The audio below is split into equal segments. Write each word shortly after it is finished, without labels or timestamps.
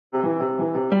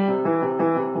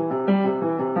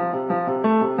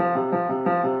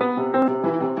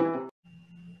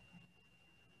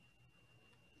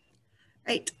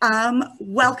Right.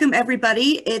 Welcome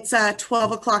everybody. It's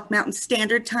 12 o'clock Mountain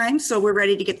Standard Time, so we're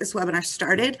ready to get this webinar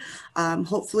started.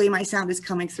 Hopefully my sound is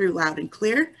coming through loud and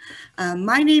clear.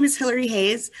 My name is Hillary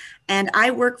Hayes, and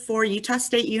I work for Utah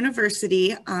State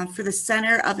University for the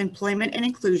Center of Employment and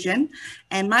Inclusion.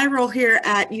 And my role here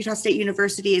at Utah State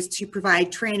University is to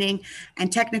provide training and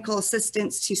technical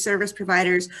assistance to service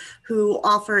providers who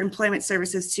offer employment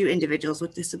services to individuals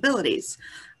with disabilities.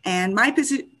 And my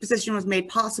position was made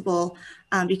possible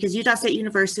because Utah State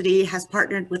University has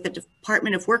partnered with the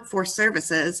Department of Workforce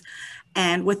Services,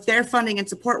 and with their funding and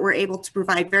support, we're able to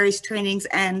provide various trainings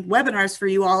and webinars for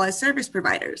you all as service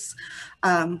providers.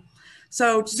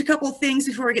 So just a couple of things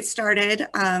before we get started.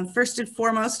 First and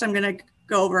foremost, I'm going to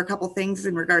go over a couple of things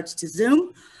in regards to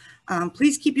Zoom.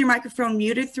 Please keep your microphone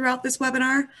muted throughout this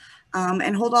webinar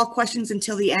and hold all questions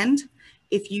until the end.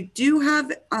 If you do have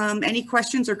any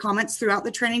questions or comments throughout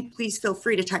the training, please feel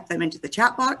free to type them into the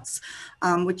chat box,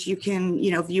 which you can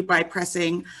view by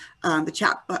pressing the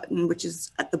chat button, which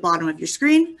is at the bottom of your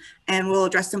screen, and we'll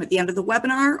address them at the end of the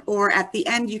webinar, or at the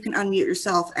end, you can unmute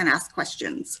yourself and ask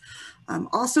questions.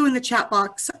 Also in the chat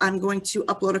box, I'm going to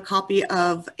upload a copy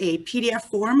of a PDF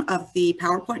form of the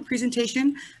PowerPoint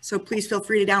presentation, so please feel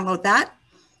free to download that.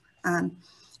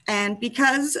 And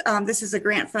because this is a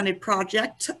grant-funded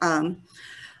project,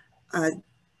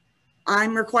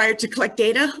 I'm required to collect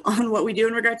data on what we do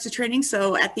in regards to training.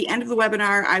 So at the end of the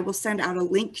webinar, I will send out a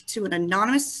link to an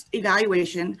anonymous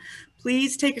evaluation.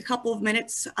 Please take a couple of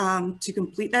minutes to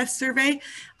complete that survey.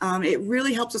 It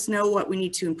really helps us know what we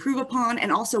need to improve upon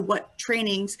and also what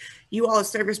trainings you all as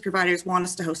service providers want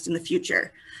us to host in the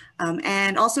future.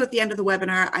 And also at the end of the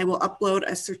webinar, I will upload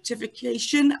a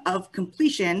certification of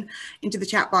completion into the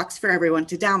chat box for everyone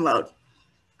to download.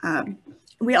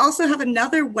 We also have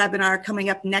another webinar coming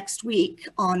up next week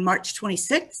on March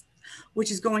 26th, which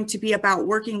is going to be about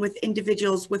working with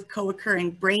individuals with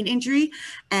co-occurring brain injury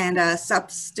and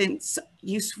substance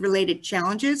use related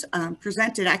challenges,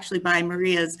 presented actually by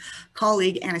Maria's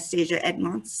colleague, Anastasia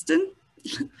Edmonston.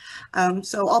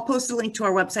 So I'll post a link to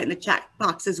our website in the chat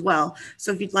box as well.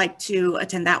 So if you'd like to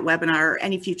attend that webinar or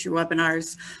any future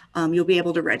webinars, you'll be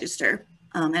able to register.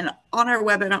 And on our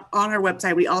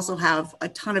website, we also have a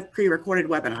ton of pre-recorded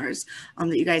webinars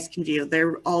that you guys can view.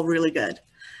 They're all really good.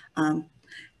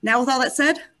 Now, with all that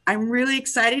said, I'm really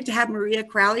excited to have Maria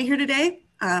Crowley here today.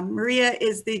 Maria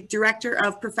is the Director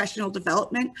of Professional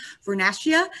Development for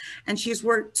NASHIA, and she's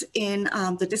worked in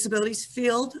the disabilities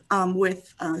field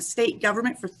with state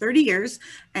government for 30 years,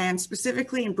 and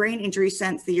specifically in brain injury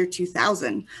since the year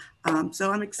 2000.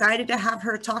 So I'm excited to have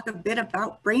her talk a bit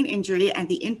about brain injury and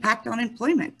the impact on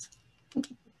employment.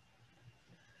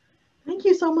 Thank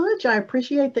you so much. I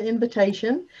appreciate the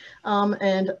invitation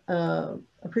and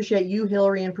appreciate you,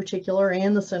 Hillary, in particular,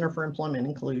 and the Center for Employment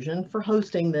Inclusion for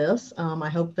hosting this. I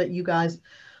hope that you guys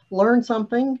learn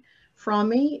something from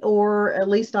me, or at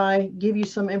least I give you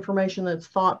some information that's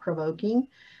thought-provoking.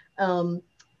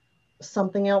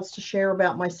 Something else to share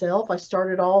about myself. I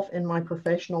started off in my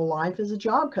professional life as a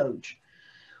job coach,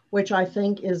 which I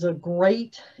think is a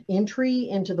great entry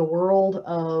into the world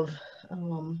of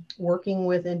working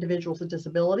with individuals with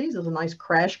disabilities. It was a nice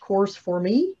crash course for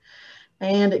me,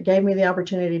 and it gave me the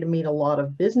opportunity to meet a lot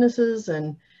of businesses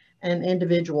and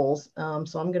individuals.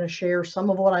 So I'm going to share some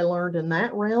of what I learned in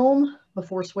that realm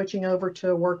before switching over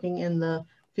to working in the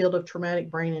field of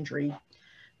traumatic brain injury.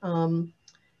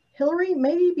 Hillary,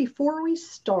 maybe before we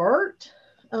start,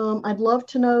 I'd love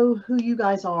to know who you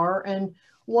guys are and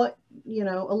what,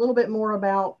 a little bit more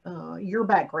about your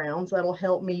backgrounds. That'll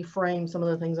help me frame some of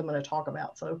the things I'm going to talk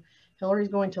about. So Hillary's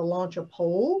going to launch a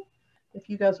poll. If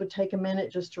you guys would take a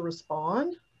minute just to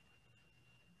respond.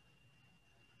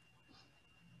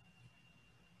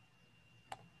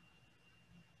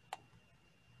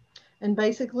 And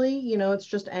basically, it's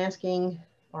just asking,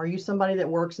 are you somebody that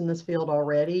works in this field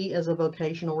already as a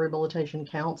vocational rehabilitation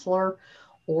counselor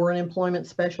or an employment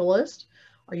specialist?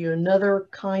 Are you another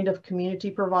kind of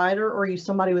community provider, or are you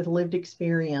somebody with lived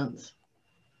experience?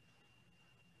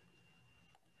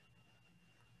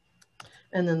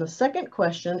 And then the second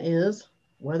question is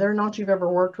whether or not you've ever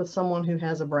worked with someone who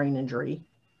has a brain injury.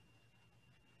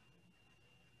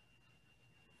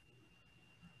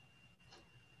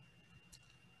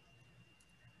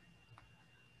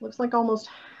 Looks like almost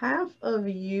half of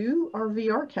you are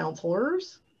VR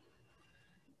counselors,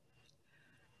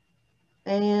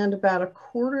 and about a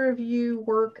quarter of you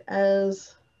work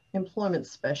as employment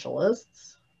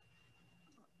specialists.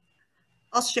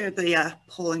 I'll share the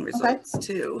polling results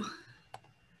too.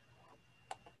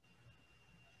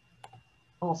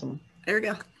 Awesome. There we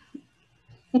go.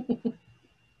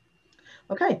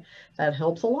 Okay, that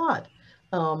helps a lot.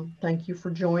 Thank you for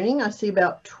joining. I see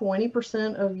about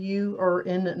 20% of you are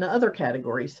in another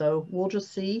category, so we'll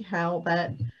just see how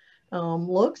that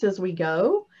looks as we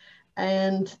go.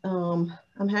 And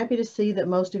I'm happy to see that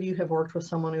most of you have worked with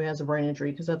someone who has a brain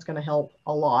injury, because that's going to help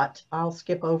a lot. I'll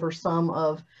skip over some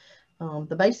of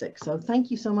the basics. So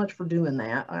thank you so much for doing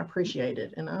that. I appreciate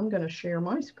it. And I'm going to share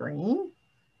my screen.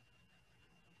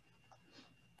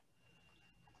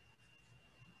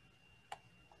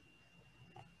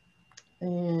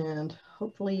 And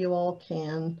hopefully you all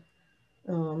can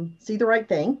see the right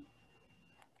thing.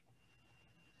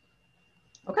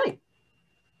 Okay.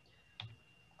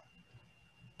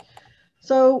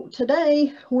 So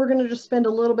today we're going to just spend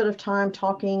a little bit of time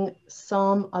talking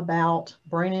some about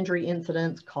brain injury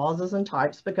incidents, causes and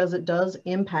types, because it does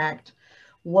impact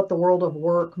what the world of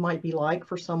work might be like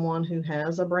for someone who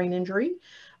has a brain injury.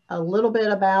 A little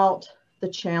bit about the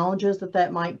challenges that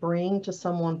that might bring to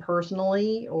someone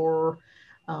personally, or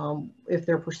if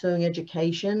they're pursuing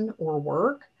education or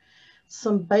work.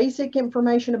 Some basic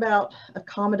information about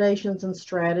accommodations and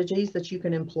strategies that you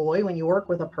can employ when you work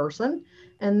with a person.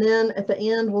 And then at the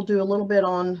end, we'll do a little bit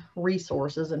on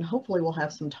resources, and hopefully we'll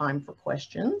have some time for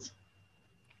questions.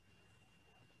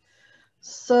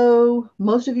 So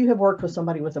most of you have worked with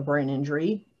somebody with a brain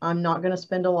injury. I'm not going to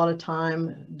spend a lot of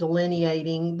time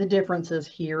delineating the differences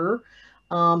here,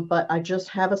 but I just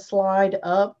have a slide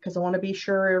up because I want to be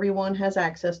sure everyone has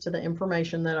access to the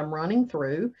information that I'm running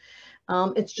through.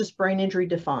 It's just brain injury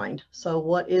defined. So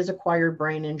what is acquired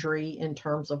brain injury in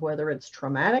terms of whether it's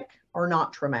traumatic or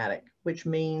not traumatic, which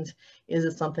means, is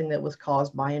it something that was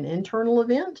caused by an internal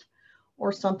event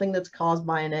or something that's caused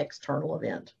by an external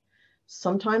event?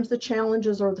 Sometimes the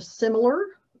challenges are similar,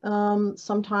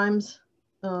 sometimes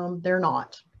they're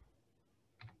not.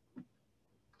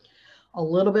 A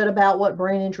little bit about what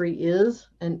brain injury is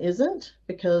and isn't,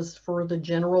 because for the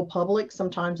general public,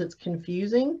 sometimes it's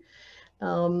confusing.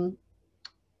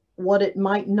 What it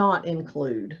might not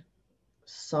include.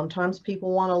 Sometimes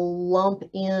people want to lump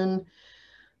in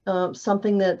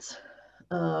something that's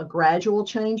a gradual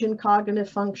change in cognitive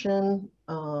function,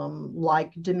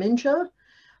 like dementia,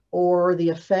 or the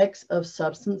effects of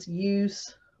substance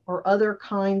use, or other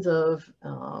kinds of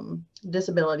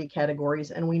disability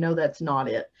categories, and we know that's not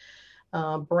it.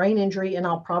 Brain injury, and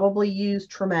I'll probably use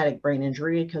traumatic brain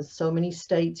injury because so many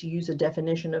states use a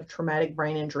definition of traumatic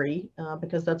brain injury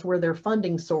because that's where their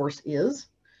funding source is.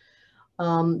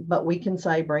 But we can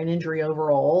say brain injury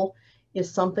overall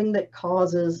is something that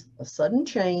causes a sudden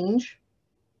change,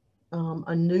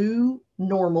 a new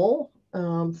normal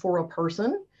for a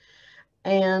person,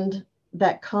 and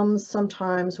that comes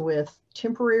sometimes with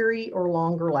temporary or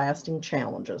longer lasting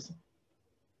challenges.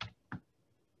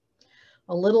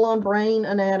 A little on brain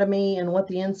anatomy and what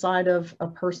the inside of a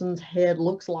person's head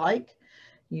looks like.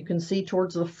 You can see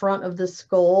towards the front of the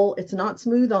skull, it's not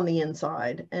smooth on the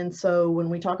inside. And so when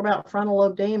we talk about frontal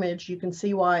lobe damage, you can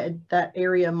see why that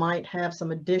area might have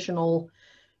some additional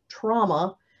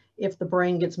trauma if the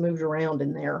brain gets moved around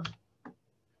in there.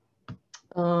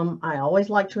 I always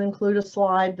like to include a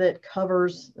slide that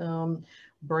covers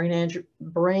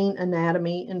brain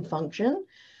anatomy and function.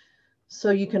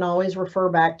 So you can always refer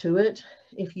back to it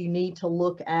if you need to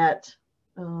look at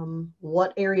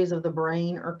what areas of the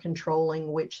brain are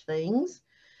controlling which things.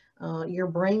 Your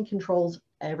brain controls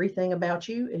everything about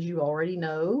you, as you already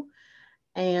know,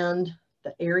 and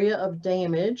the area of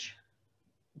damage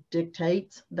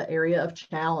dictates the area of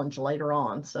challenge later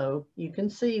on. So you can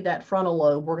see that frontal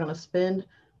lobe, we're going to spend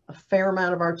a fair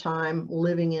amount of our time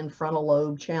living in frontal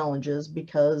lobe challenges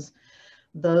because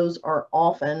those are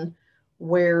often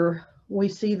where we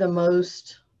see the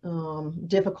most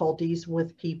difficulties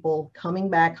with people coming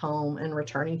back home and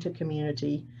returning to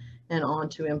community and on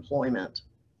to employment.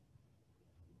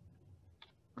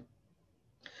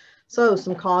 So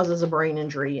some causes of brain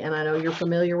injury, and I know you're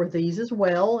familiar with these as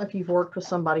well if you've worked with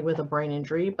somebody with a brain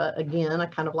injury, but again, I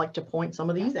kind of like to point some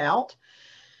of these out.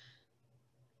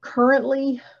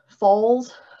 Currently,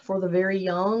 falls for the very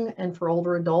young and for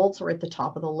older adults are at the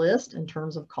top of the list in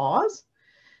terms of cause.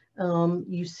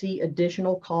 You see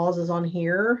additional causes on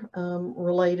here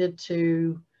related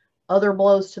to other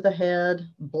blows to the head,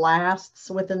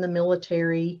 blasts within the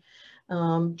military,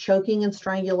 choking and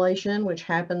strangulation, which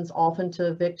happens often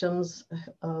to victims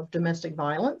of domestic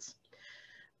violence,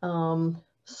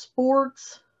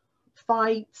 sports,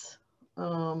 fights,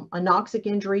 anoxic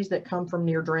injuries that come from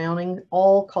near drowning,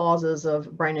 all causes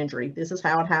of brain injury. This is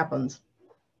how it happens.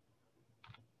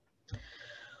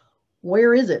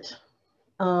 Where is it?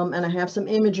 And I have some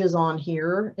images on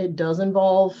here. It does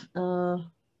involve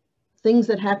things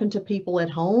that happen to people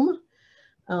at home.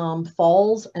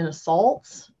 falls and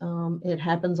assaults. It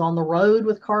happens on the road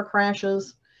with car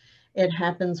crashes. It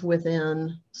happens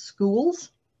within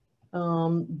schools,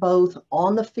 both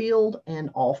on the field and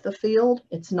off the field.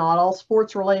 It's not all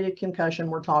sports-related concussion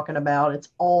we're talking about. It's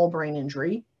all brain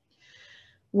injury.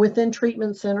 Within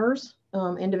treatment centers,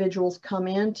 individuals come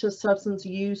into substance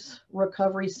use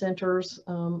recovery centers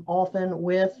often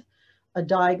with a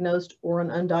diagnosed or an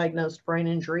undiagnosed brain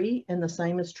injury, and the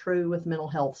same is true with mental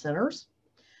health centers.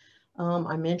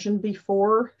 I mentioned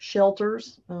before,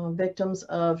 shelters, victims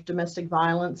of domestic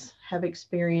violence have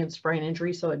experienced brain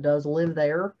injury, so it does live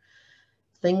there.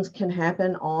 Things can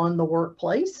happen on the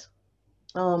workplace,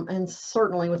 and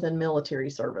certainly within military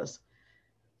service.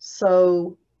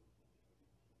 So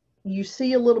you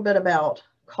see a little bit about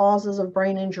causes of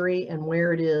brain injury and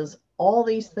where it is. All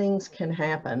these things can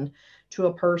happen to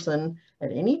a person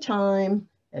at any time,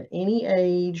 at any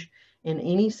age, in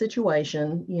any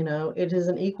situation. You know, it is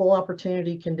an equal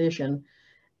opportunity condition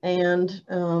and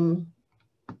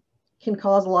can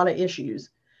cause a lot of issues.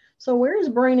 So where is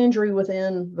brain injury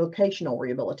within vocational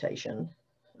rehabilitation?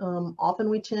 Often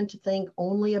we tend to think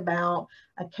only about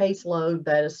a caseload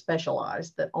that is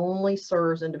specialized, that only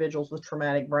serves individuals with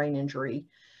traumatic brain injury.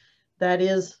 That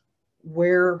is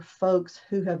where folks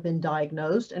who have been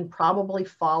diagnosed and probably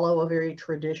follow a very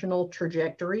traditional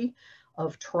trajectory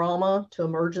of trauma to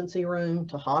emergency room,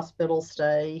 to hospital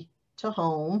stay, to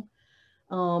home,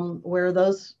 where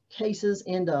those cases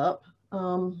end up.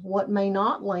 What may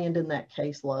not land in that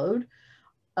caseload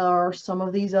are some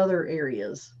of these other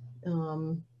areas,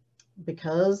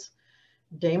 because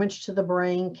damage to the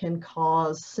brain can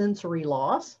cause sensory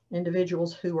loss.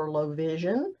 Individuals who are low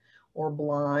vision or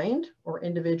blind, or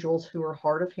individuals who are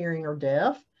hard of hearing or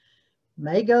deaf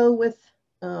may go with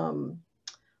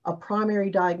a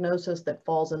primary diagnosis that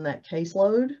falls in that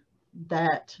caseload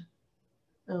that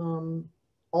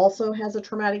also has a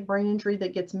traumatic brain injury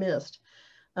that gets missed.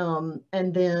 And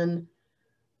then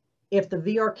if the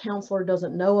VR counselor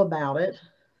doesn't know about it,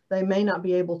 they may not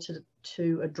be able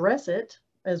to address it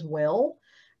as well.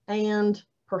 And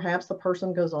perhaps the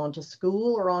person goes on to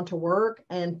school or on to work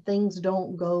and things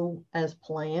don't go as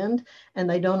planned and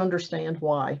they don't understand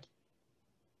why.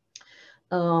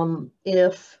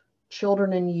 If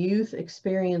children and youth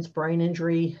experience brain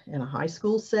injury in a high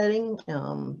school setting,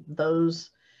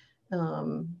 those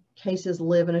cases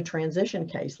live in a transition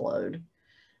caseload.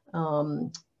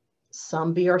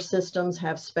 Some VR systems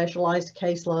have specialized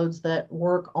caseloads that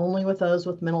work only with those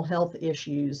with mental health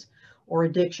issues or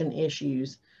addiction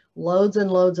issues. Loads and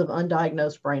loads of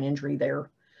undiagnosed brain injury there.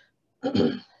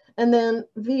 And then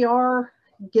VR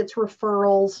gets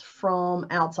referrals from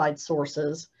outside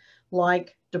sources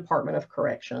like Department of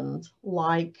Corrections,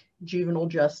 like juvenile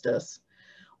justice,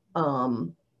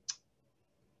 from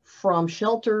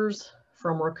shelters,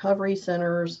 from recovery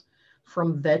centers,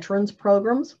 from veterans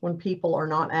programs when people are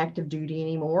not active duty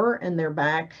anymore and they're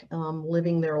back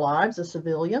living their lives as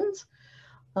civilians.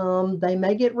 They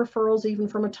may get referrals even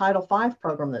from a Title V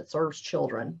program that serves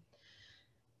children,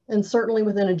 and certainly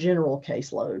within a general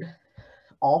caseload.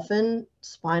 Often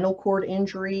spinal cord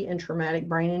injury and traumatic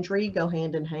brain injury go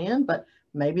hand in hand, but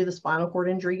maybe the spinal cord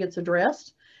injury gets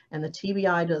addressed and the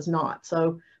TBI does not.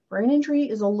 So brain injury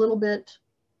is a little bit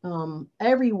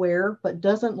everywhere, but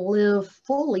doesn't live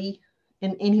fully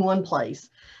in any one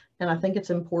place. And I think it's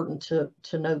important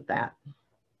to note that.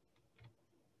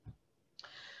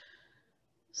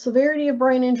 Severity of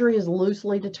brain injury is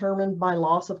loosely determined by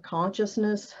loss of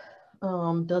consciousness.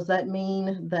 Does that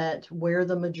mean that where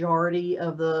the majority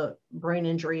of the brain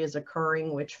injury is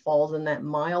occurring, which falls in that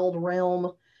mild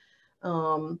realm,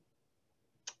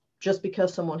 just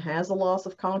because someone has a loss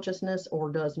of consciousness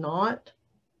or does not,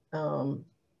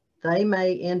 they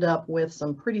may end up with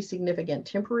some pretty significant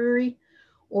temporary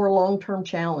or long-term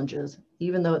challenges,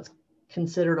 even though it's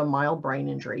considered a mild brain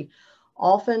injury.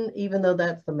 Often, even though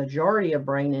that's the majority of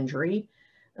brain injury,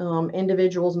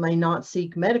 individuals may not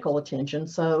seek medical attention.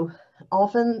 So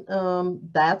often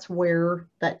that's where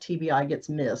that TBI gets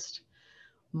missed.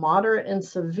 Moderate and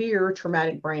severe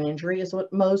traumatic brain injury is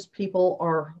what most people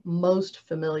are most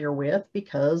familiar with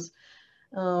because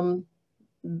often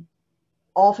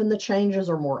the changes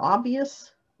are more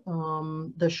obvious.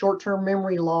 The short-term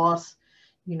memory loss,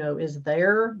 is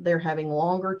there. They're having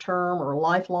longer term or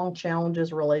lifelong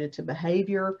challenges related to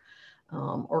behavior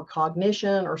or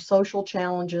cognition or social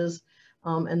challenges,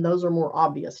 and those are more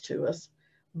obvious to us.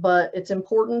 But it's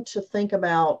important to think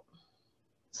about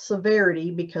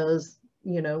severity because,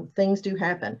 things do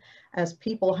happen. As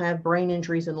people have brain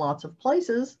injuries in lots of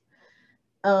places,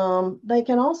 they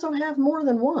can also have more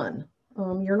than one.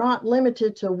 You're not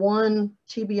limited to one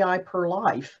TBI per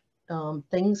life.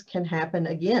 things can happen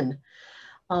again.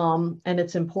 And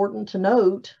it's important to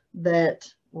note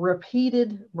that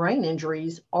repeated brain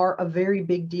injuries are a very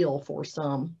big deal for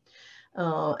some.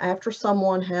 After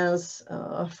someone has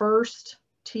a first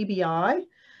TBI,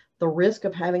 the risk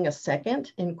of having a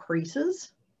second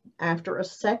increases. After a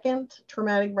second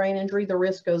traumatic brain injury, the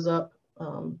risk goes up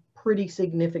pretty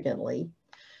significantly.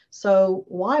 So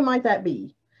why might that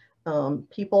be?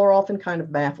 People are often kind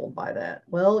of baffled by that.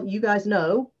 Well, you guys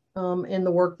know in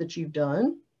the work that you've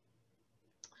done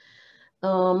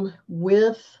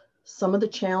with some of the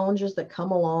challenges that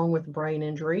come along with brain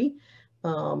injury,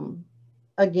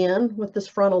 again, with this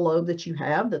frontal lobe that you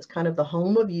have, that's kind of the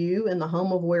home of you and the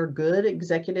home of where good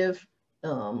executive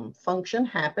function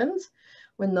happens.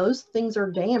 When those things are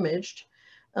damaged,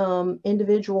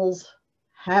 individuals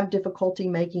have difficulty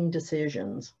making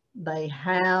decisions. They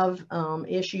have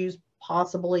issues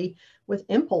possibly with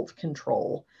impulse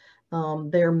control.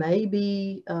 There may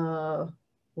be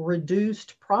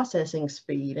reduced processing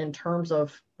speed in terms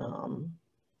of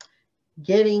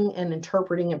getting and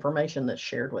interpreting information that's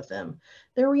shared with them.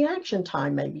 Their reaction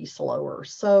time may be slower.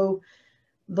 So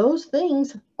those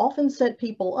things often set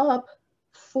people up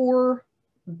for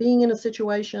being in a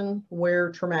situation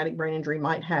where traumatic brain injury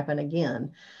might happen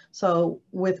again. So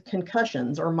with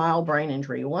concussions or mild brain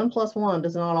injury, 1 + 1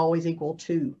 does not always equal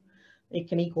 2. It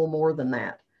can equal more than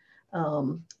that.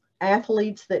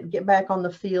 Athletes that get back on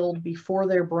the field before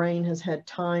their brain has had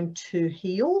time to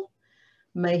heal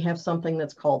may have something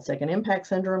that's called second impact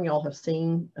syndrome. Y'all have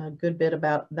seen a good bit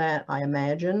about that, I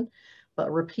imagine.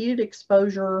 But repeated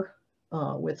exposure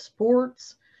with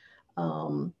sports,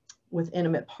 with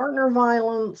intimate partner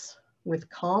violence, with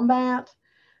combat,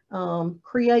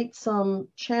 create some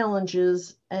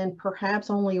challenges, and perhaps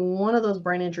only one of those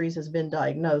brain injuries has been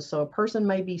diagnosed. So a person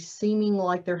may be seeming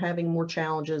like they're having more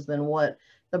challenges than what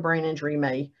the brain injury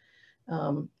may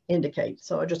indicate.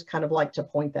 So I just kind of like to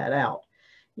point that out.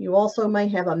 You also may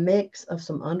have a mix of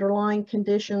some underlying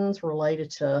conditions related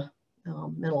to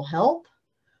mental health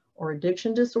or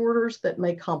addiction disorders that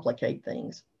may complicate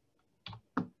things.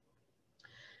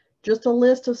 Just a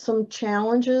list of some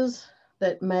challenges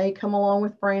that may come along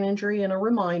with brain injury and a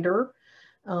reminder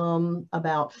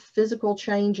about physical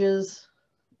changes,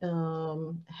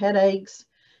 headaches,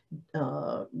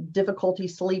 difficulty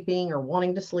sleeping or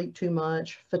wanting to sleep too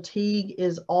much. Fatigue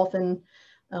is often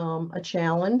a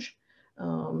challenge.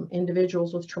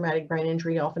 Individuals with traumatic brain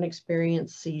injury often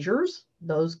experience seizures.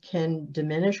 Those can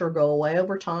diminish or go away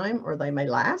over time, or they may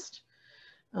last.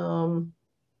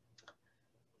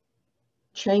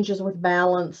 Changes with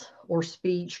balance or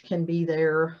speech can be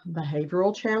there.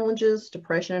 Behavioral challenges,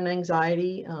 depression and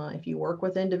anxiety. If you work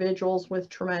with individuals with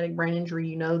traumatic brain injury,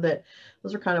 you know that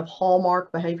those are kind of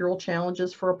hallmark behavioral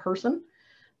challenges for a person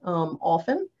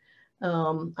often.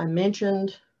 I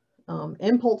mentioned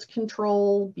impulse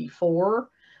control before.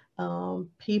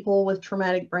 People with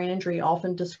traumatic brain injury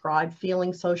often describe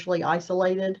feeling socially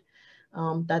isolated.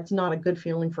 That's not a good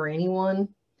feeling for anyone.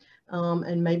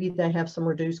 And maybe they have some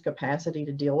reduced capacity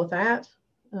to deal with that.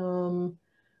 And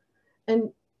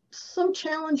some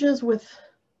challenges with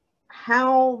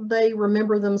how they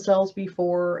remember themselves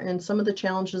before and some of the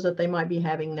challenges that they might be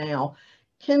having now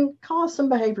can cause some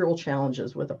behavioral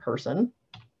challenges with a person.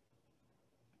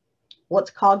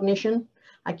 What's cognition?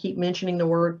 I keep mentioning the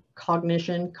word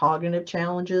cognition, cognitive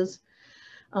challenges.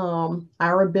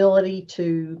 Our ability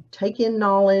to take in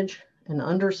knowledge and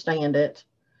understand it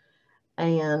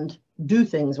and do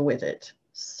things with it.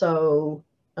 So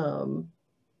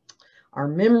our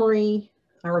memory,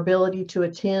 our ability to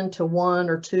attend to 1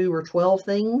 or 2 or 12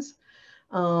 things,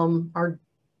 our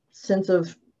sense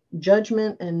of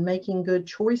judgment and making good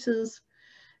choices,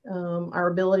 our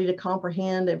ability to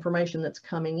comprehend information that's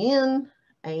coming in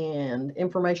and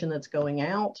information that's going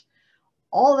out.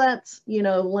 All that's,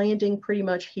 landing pretty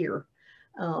much here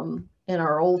in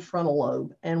our old frontal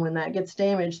lobe. And when that gets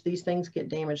damaged, these things get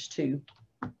damaged too.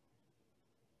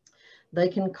 They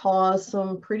can cause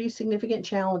some pretty significant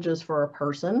challenges for a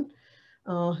person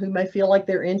who may feel like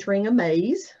they're entering a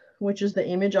maze, which is the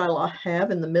image I have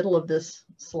in the middle of this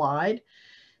slide.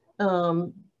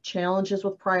 Challenges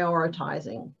with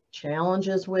prioritizing,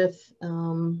 challenges with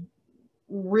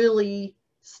really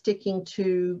sticking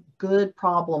to good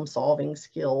problem solving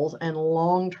skills and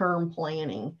long-term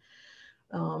planning,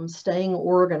 staying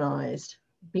organized,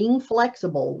 being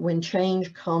flexible when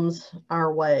change comes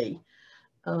our way.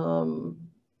 And,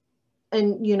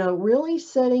 really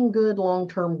setting good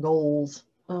long-term goals.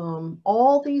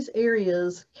 All these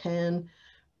areas can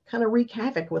kind of wreak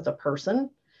havoc with a person.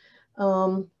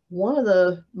 One of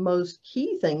the most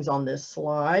key things on this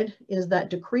slide is that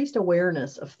decreased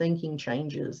awareness of thinking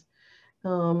changes.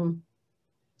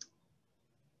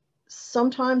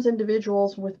 Sometimes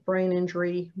individuals with brain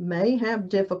injury may have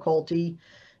difficulty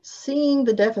seeing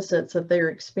the deficits that they're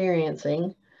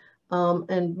experiencing,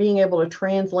 and being able to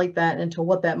translate that into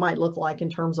what that might look like in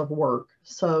terms of work.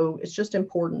 So it's just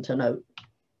important to note.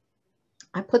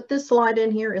 I put this slide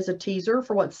in here as a teaser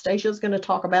for what Stacia is going to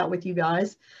talk about with you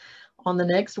guys on the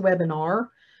next webinar.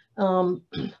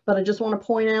 But I just want to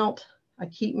point out, I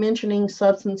keep mentioning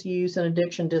substance use and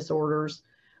addiction disorders.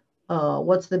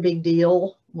 What's the big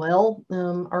deal? Well,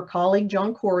 our colleague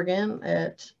John Corrigan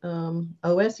at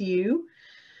OSU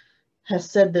has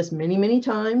said this many, many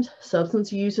times.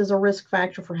 Substance use is a risk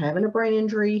factor for having a brain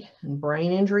injury, and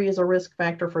brain injury is a risk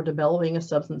factor for developing a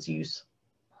substance use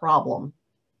problem.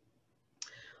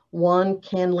 One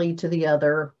can lead to the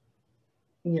other,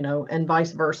 you know, and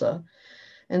vice versa.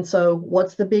 And so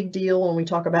what's the big deal when we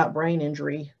talk about brain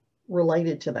injury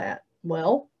related to that?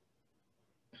 Well,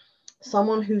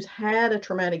 someone who's had a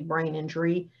traumatic brain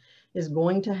injury is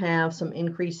going to have some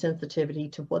increased sensitivity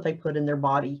to what they put in their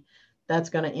body. That's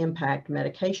going to impact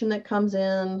medication that comes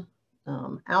in,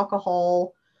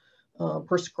 alcohol,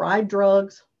 prescribed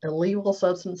drugs, illegal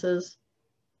substances.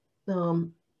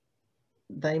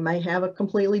 They may have a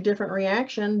completely different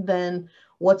reaction than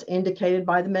what's indicated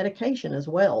by the medication as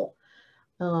well.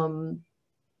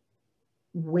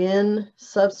 When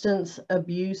substance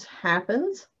abuse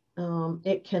happens,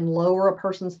 it can lower a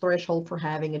person's threshold for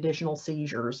having additional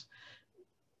seizures.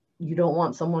 You don't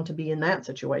want someone to be in that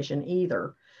situation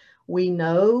either. We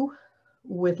know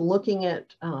with looking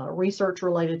at research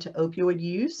related to opioid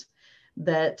use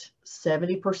that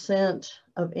 70%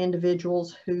 of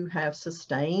individuals who have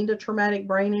sustained a traumatic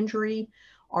brain injury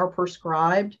are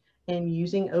prescribed and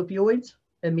using opioids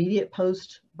immediate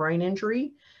post brain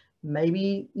injury.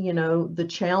 Maybe, you know, the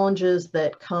challenges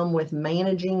that come with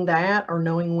managing that or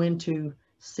knowing when to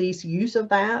cease use of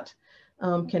that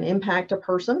can impact a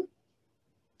person.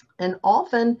 And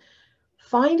often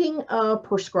finding a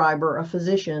prescriber, a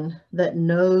physician that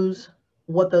knows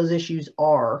what those issues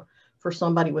are for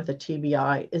somebody with a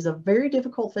TBI is a very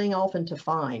difficult thing often to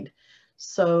find.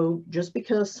 So just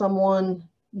because someone,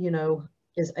 you know,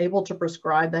 is able to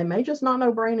prescribe, they may just not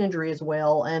know brain injury as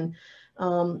well, and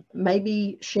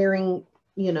maybe sharing,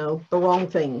 you know, the wrong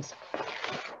things.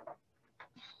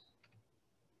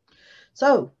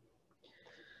 So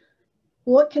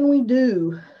what can we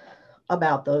do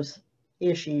about those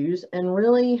issues and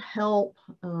really help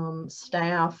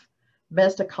staff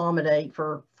best accommodate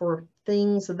for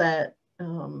things that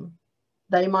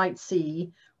they might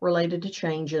see related to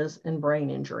changes in brain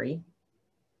injury?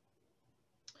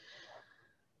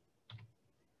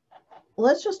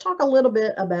 Let's just talk a little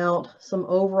bit about some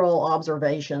overall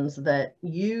observations that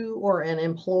you or an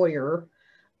employer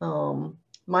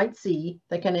might see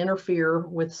that can interfere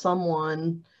with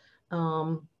someone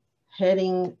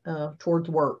heading towards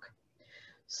work.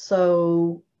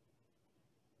 So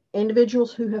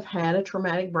individuals who have had a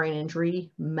traumatic brain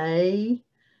injury may,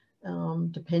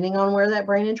 depending on where that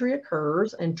brain injury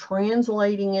occurs and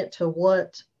translating it to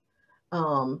what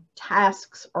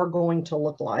tasks are going to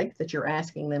look like that you're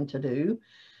asking them to do,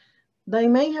 they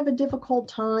may have a difficult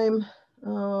time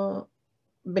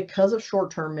because of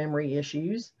short-term memory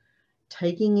issues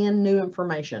taking in new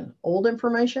information. Old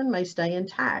information may stay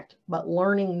intact, but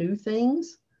learning new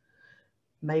things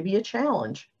may be a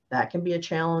challenge. That can be a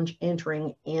challenge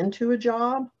entering into a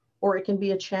job, or it can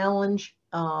be a challenge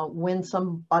when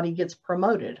somebody gets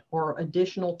promoted or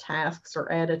additional tasks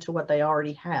are added to what they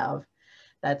already have.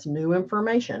 That's new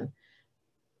information.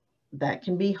 That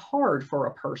can be hard for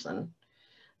a person.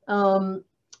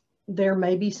 There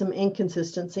may be some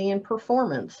inconsistency in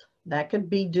performance. That could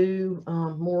be due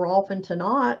more often to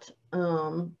not,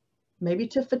 maybe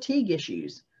to fatigue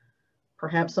issues.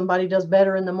 Perhaps somebody does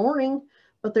better in the morning,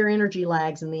 but their energy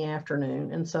lags in the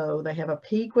afternoon. And so they have a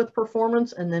peak with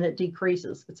performance and then it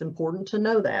decreases. It's important to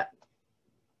know that.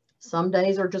 Some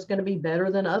days are just going to be better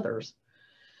than others.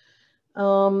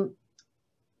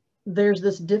 There's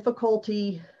this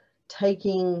difficulty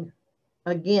taking,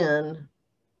 again,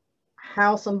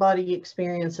 how somebody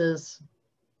experiences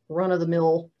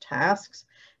run-of-the-mill tasks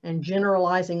and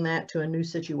generalizing that to a new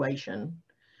situation.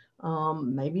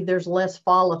 Maybe there's less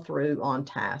follow-through on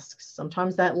tasks.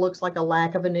 Sometimes that looks like a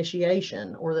lack of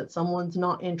initiation or that someone's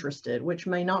not interested, which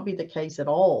may not be the case at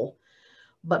all,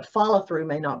 but follow-through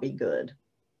may not be good.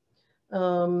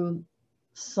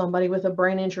 Somebody with a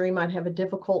brain injury might have a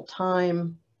difficult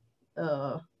time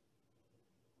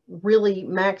really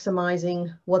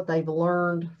maximizing what they've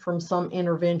learned from some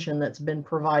intervention that's been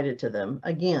provided to them.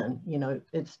 Again, you know,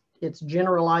 it's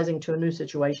generalizing to a new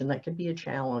situation that could be a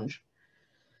challenge.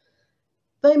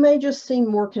 they may just seem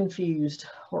more confused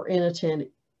or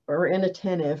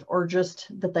inattentive, or just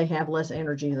that they have less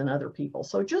energy than other people.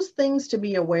 So just things to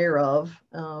be aware of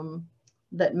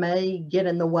that may get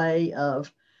in the way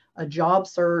of a job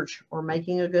search, or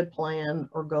making a good plan,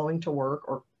 or going to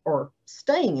work, or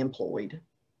staying employed.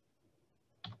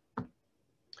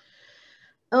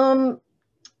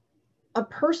 A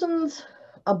person's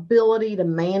ability to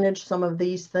manage some of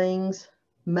these things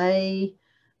may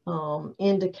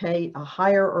indicate a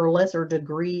higher or lesser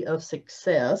degree of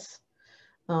success,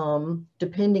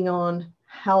 depending on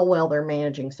how well they're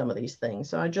managing some of these things.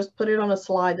 So I just put it on a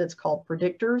slide that's called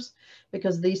predictors,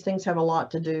 because these things have a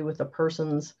lot to do with a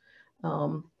person's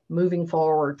moving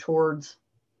forward towards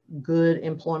good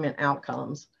employment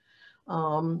outcomes.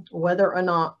 Whether or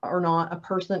not a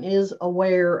person is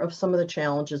aware of some of the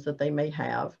challenges that they may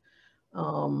have.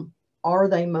 Are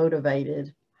they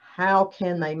motivated? How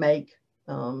can they make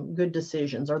good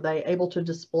decisions? Are they able to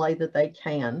display that they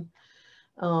can?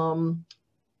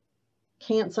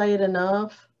 Can't say it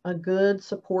enough. A good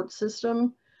support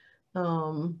system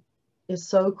is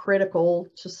so critical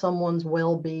to someone's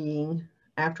well-being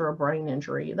after a brain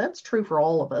injury. That's true for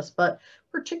all of us, but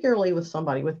particularly with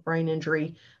somebody with brain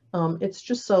injury, it's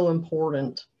just so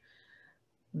important.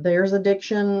 There's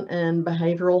addiction and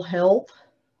behavioral health.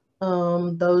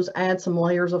 Those add some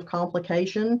layers of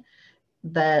complication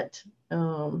that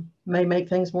may make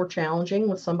things more challenging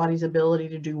with somebody's ability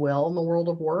to do well in the world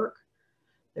of work.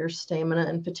 There's stamina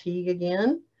and fatigue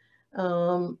again.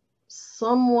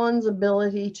 Someone's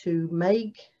ability to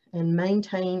make and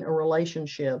maintain a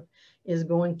relationship is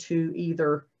going to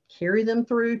either carry them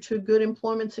through to good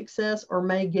employment success, or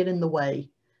may get in the way.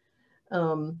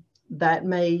 That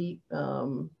may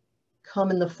come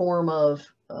in the form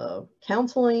of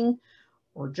counseling,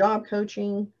 or job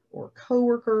coaching, or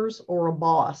coworkers, or a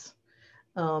boss.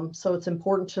 So it's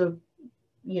important to,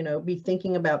 be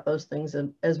thinking about those things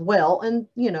as well, and,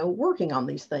 working on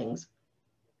these things.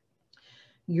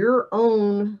 Your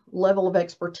own level of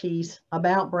expertise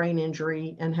about brain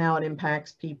injury and how it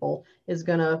impacts people is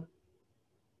going to,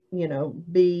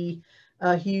 be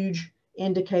a huge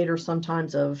indicator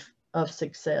sometimes of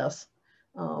success.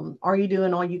 Are you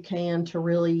doing all you can to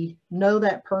really know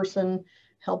that person,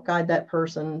 help guide that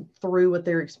person through what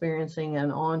they're experiencing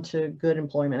and on to good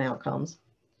employment outcomes?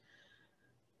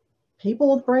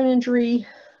 People with brain injury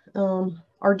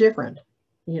are different,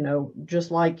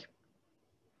 just like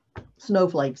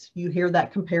snowflakes. You hear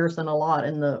that comparison a lot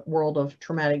in the world of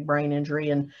traumatic brain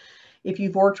injury. And if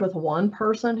you've worked with one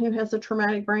person who has a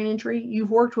traumatic brain injury,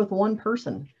 you've worked with one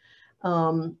person.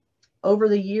 Over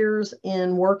the years,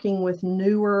 in working with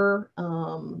newer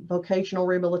vocational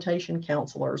rehabilitation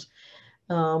counselors,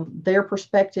 their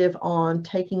perspective on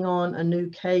taking on a new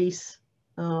case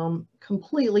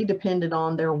completely depended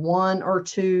on their one or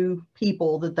two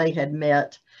people that they had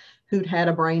met who'd had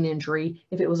a brain injury.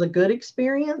 If it was a good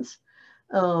experience,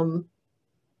 then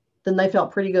they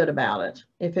felt pretty good about it.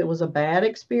 If it was a bad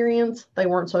experience, they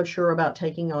weren't so sure about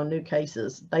taking on new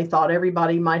cases. They thought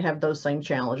everybody might have those same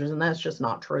challenges, and that's just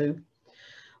not true.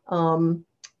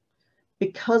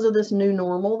 Because of this new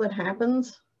normal that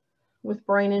happens with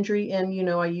brain injury, and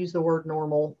I use the word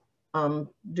normal,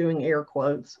 doing air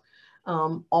quotes.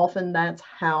 Often that's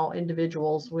how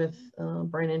individuals with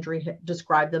brain injury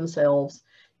describe themselves.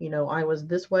 I was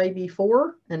this way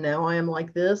before, and now I am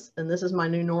like this, and this is my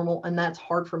new normal, and that's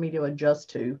hard for me to adjust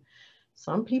to.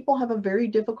 Some people have a very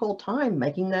difficult time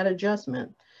making that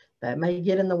adjustment. That may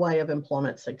get in the way of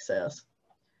employment success.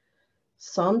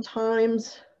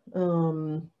 Sometimes,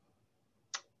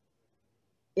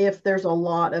 if there's a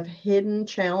lot of hidden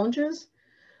challenges,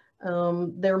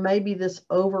 there may be this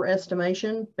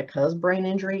overestimation, because brain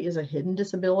injury is a hidden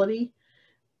disability,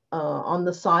 on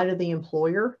the side of the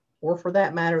employer, or for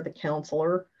that matter, the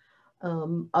counselor,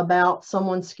 about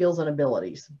someone's skills and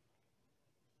abilities.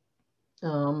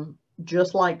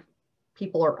 Just like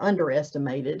people are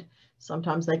underestimated,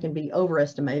 sometimes they can be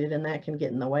overestimated, and that can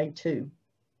get in the way too.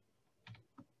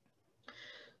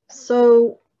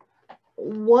 So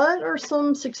what are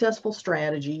some successful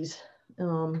strategies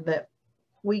that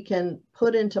we can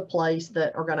put into place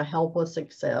that are going to help with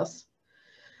success?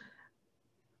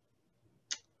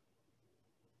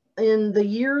 In the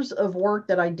years of work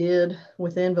that I did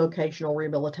within vocational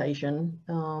rehabilitation,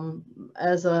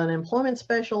 as an employment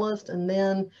specialist, and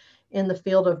then in the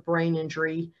field of brain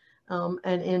injury,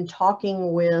 and in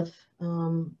talking with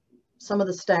some of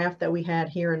the staff that we had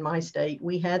here in my state,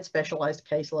 we had specialized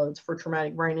caseloads for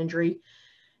traumatic brain injury,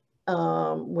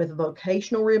 with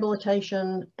vocational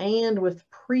rehabilitation and with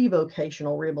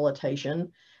pre-vocational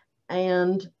rehabilitation.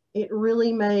 And it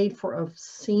really made for a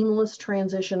seamless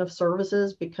transition of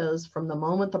services, because from the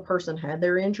moment the person had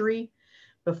their injury,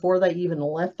 before they even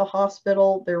left the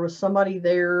hospital, there was somebody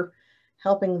there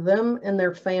helping them and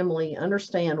their family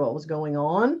understand what was going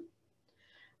on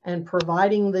and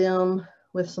providing them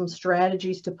with some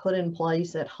strategies to put in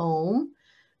place at home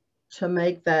to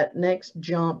make that next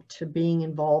jump to being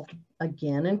involved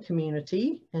again in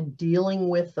community and dealing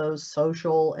with those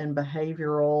social and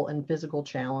behavioral and physical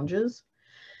challenges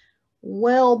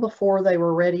well before they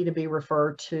were ready to be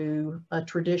referred to a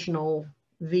traditional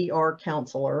VR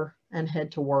counselor and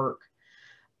head to work.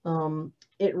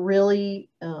 It really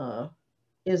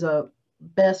is a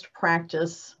best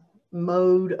practice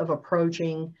mode of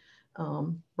approaching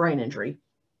brain injury.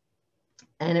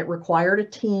 And it required a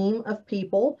team of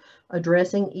people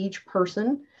addressing each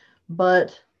person,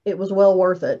 but it was well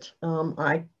worth it.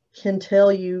 I can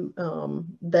tell you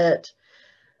that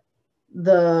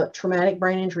the traumatic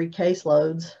brain injury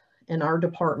caseloads in our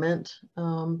department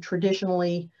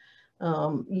traditionally,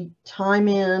 time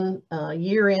in,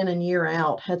 year in and year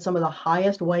out, had some of the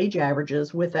highest wage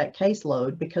averages with that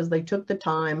caseload, because they took the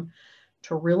time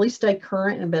to really stay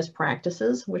current in best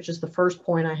practices, which is the first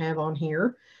point I have on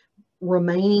here,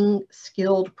 remaining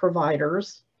skilled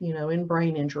providers, in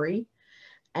brain injury,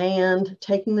 and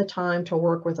taking the time to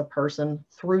work with a person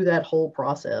through that whole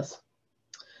process.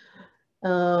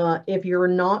 If you're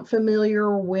not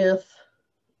familiar with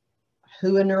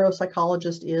who a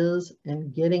neuropsychologist is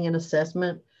and getting an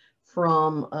assessment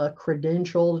from a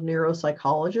credentialed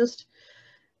neuropsychologist,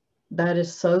 that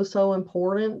is so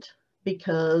important,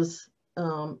 because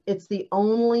it's the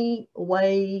only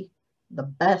way, the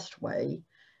best way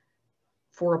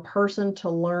for a person to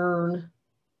learn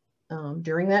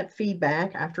during that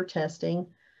feedback after testing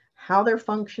how they're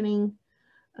functioning,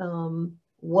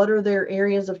 what are their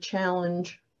areas of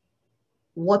challenge,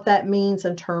 what that means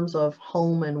in terms of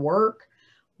home and work,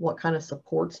 what kind of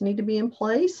supports need to be in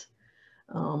place,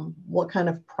 what kind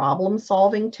of problem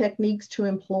solving techniques to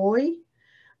employ.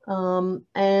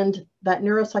 And that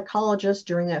neuropsychologist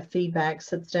during that feedback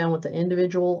sits down with the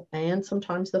individual and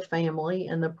sometimes the family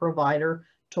and the provider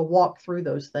to walk through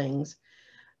those things.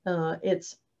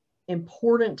 It's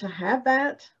important to have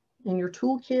that in your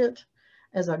toolkit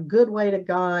as a good way to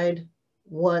guide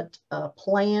what a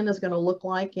plan is going to look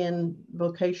like in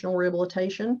vocational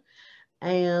rehabilitation.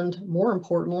 And more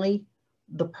importantly,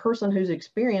 the person who's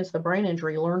experienced the brain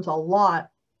injury learns a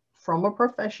lot from a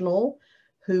professional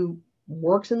who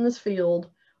works in this field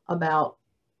about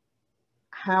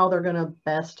how they're going to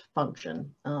best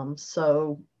function.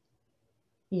 So,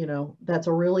 that's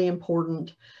a really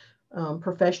important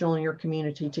professional in your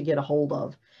community to get a hold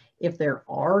of. If there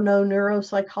are no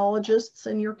neuropsychologists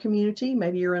in your community,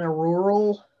 maybe you're in a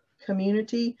rural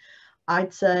community,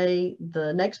 I'd say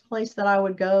the next place that I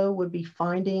would go would be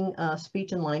finding a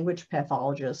speech and language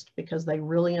pathologist, because they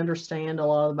really understand a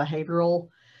lot of the behavioral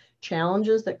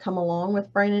challenges that come along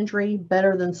with brain injury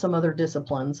better than some other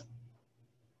disciplines.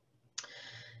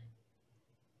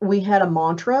 We had a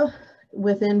mantra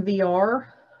within VR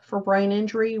for brain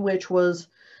injury, which was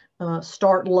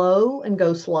start low and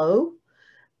go slow.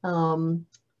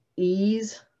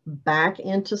 Ease back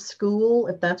into school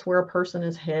if that's where a person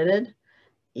is headed.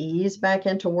 Ease back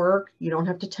into work. You don't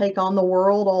have to take on the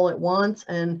world all at once.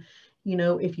 And,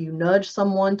 if you nudge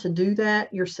someone to do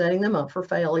that, you're setting them up for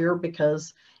failure,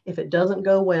 because if it doesn't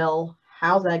go well,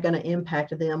 how's that going to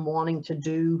impact them wanting to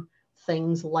do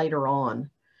things later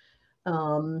on?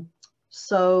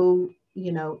 So,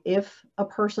 if a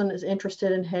person is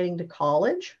interested in heading to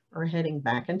college or heading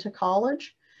back into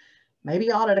college,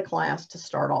 maybe audit a class to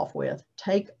start off with.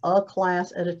 Take a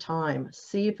class at a time.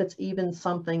 See if it's even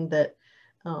something that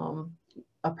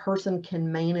a person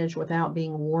can manage without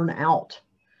being worn out.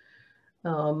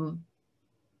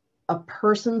 A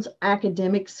person's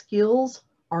academic skills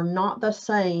are not the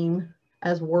same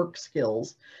as work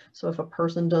skills. So if a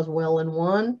person does well in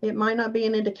one, it might not be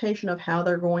an indication of how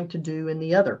they're going to do in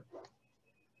the other.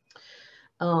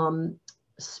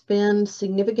 Spend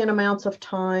significant amounts of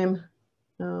time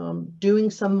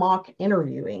doing some mock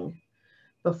interviewing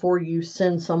before you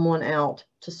send someone out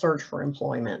to search for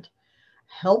employment.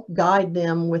 Help guide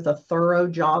them with a thorough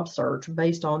job search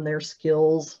based on their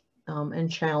skills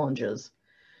and challenges.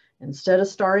 Instead of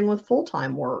starting with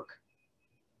full-time work,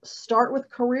 start with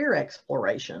career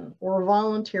exploration or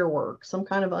volunteer work, some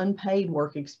kind of unpaid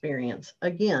work experience,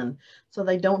 again, so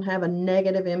they don't have a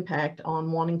negative impact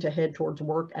on wanting to head towards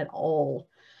work at all.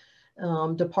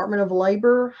 Department of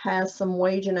Labor has some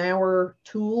wage and hour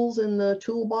tools in the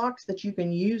toolbox that you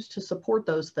can use to support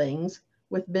those things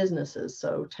with businesses.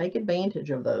 So take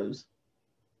advantage of those.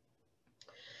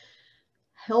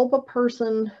 help a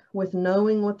person with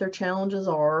knowing what their challenges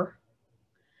are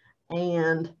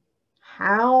and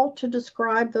how to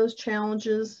describe those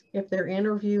challenges if they're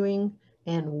interviewing,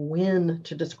 and when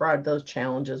to describe those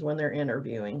challenges when they're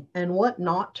interviewing, and what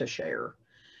not to share.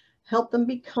 Help them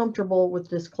be comfortable with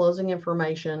disclosing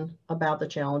information about the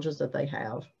challenges that they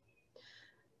have.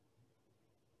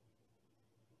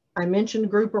 I mentioned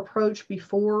group approach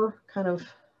before, kind of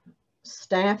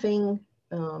staffing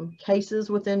cases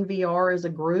within VR as a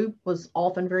group was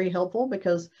often very helpful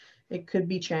because it could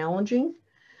be challenging.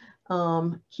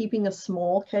 Keeping a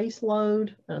small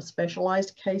caseload, a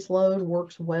specialized caseload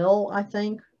works well, I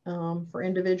think, for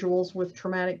individuals with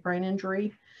traumatic brain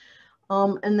injury.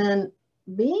 And then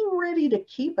being ready to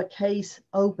keep a case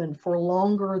open for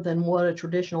longer than what a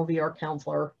traditional VR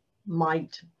counselor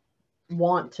might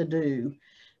want to do.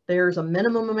 There's a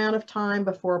minimum amount of time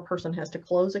before a person has to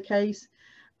close a case.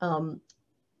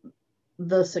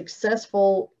 The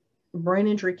successful brain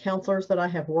injury counselors that I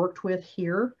have worked with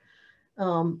here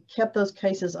kept those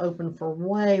cases open for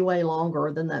way, way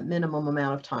longer than that minimum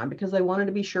amount of time because they wanted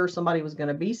to be sure somebody was going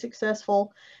to be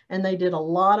successful, and they did a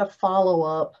lot of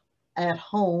follow-up at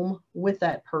home with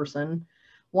that person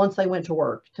once they went to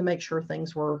work to make sure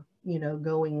things were, you know,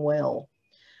 going well.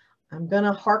 I'm going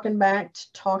to harken back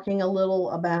to talking a little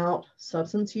about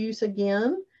substance use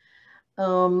again.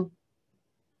 A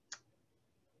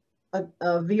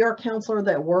VR counselor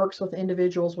that works with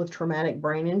individuals with traumatic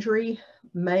brain injury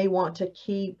may want to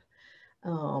keep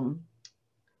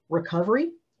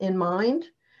recovery in mind.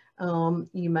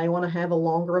 You may want to have a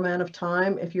longer amount of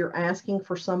time if you're asking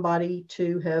for somebody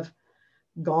to have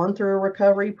gone through a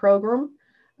recovery program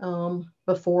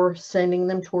before sending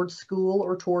them towards school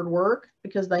or toward work,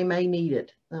 because they may need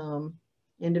it.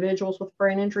 Individuals with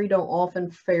brain injury don't often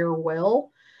fare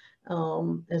well.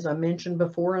 As I mentioned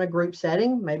before, in a group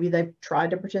setting, maybe they've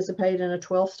tried to participate in a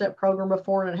 12-step program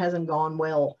before and it hasn't gone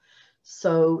well.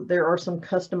 So there are some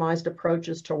customized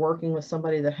approaches to working with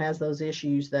somebody that has those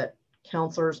issues that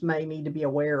counselors may need to be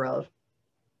aware of.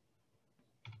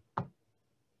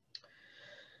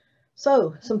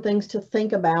 So some things to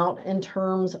think about in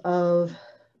terms of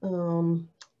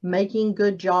making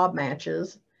good job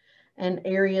matches, and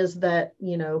areas that,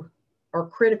 you know, are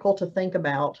critical to think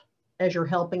about as you're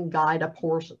helping guide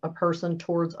a person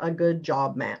towards a good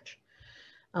job match.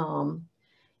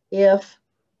 If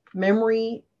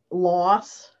memory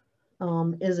loss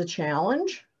is a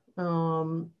challenge,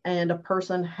 and a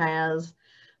person has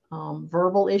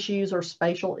verbal issues or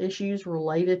spatial issues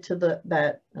related to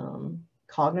that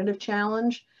cognitive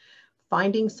challenge,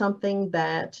 finding something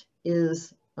that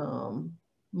is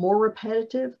more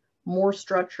repetitive, more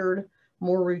structured,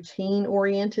 more routine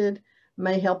oriented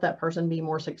may help that person be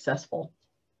more successful.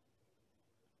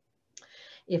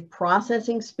 If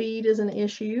processing speed is an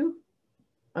issue,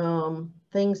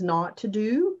 things not to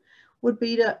do would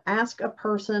be to ask a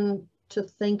person to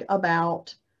think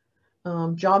about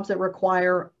jobs that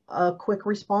require a quick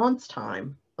response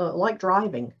time, like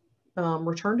driving.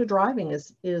 Return to driving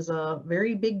is a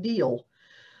very big deal.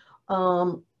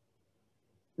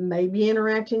 Maybe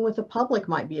interacting with the public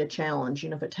might be a challenge. You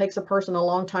know, if it takes a person a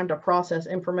long time to process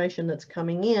information that's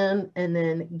coming in and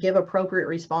then give appropriate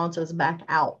responses back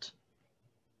out.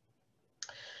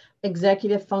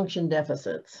 Executive function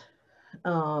deficits.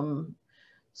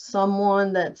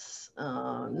 Someone that's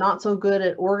not so good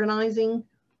at organizing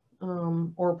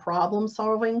or problem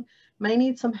solving may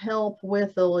need some help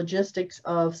with the logistics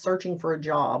of searching for a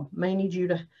job, may need you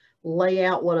to lay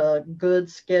out what a good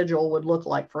schedule would look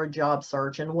like for a job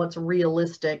search and what's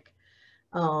realistic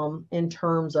in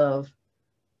terms of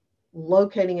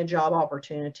locating a job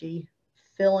opportunity,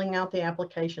 filling out the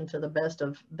application to the best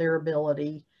of their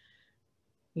ability,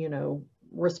 you know,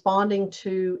 responding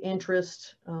to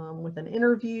interest with an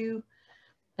interview,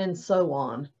 and so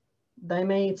on. They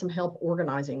may need some help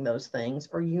organizing those things,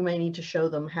 or you may need to show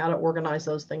them how to organize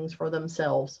those things for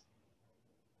themselves.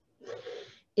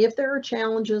 If there are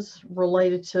challenges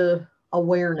related to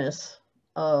awareness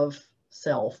of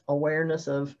self, awareness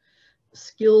of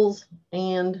skills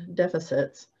and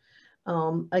deficits,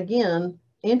 again,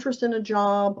 interest in a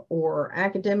job or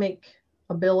academic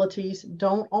abilities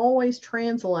don't always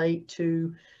translate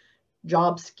to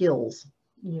job skills.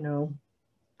 You know,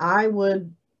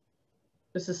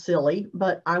 this is silly,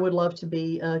 but I would love to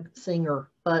be a singer.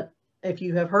 But if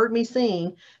you have heard me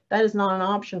sing, that is not an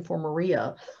option for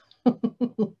Maria.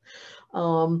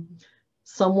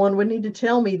 Someone would need to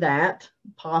tell me that,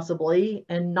 possibly,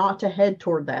 and not to head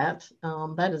toward that.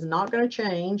 That is not going to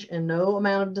change, and no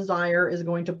amount of desire is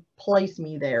going to place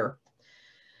me there.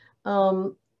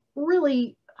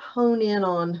 Really hone in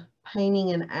on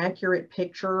painting an accurate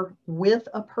picture with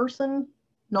a person,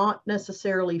 not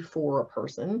necessarily for a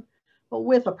person, but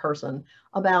with a person,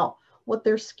 about what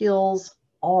their skills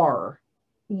are.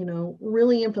 You know,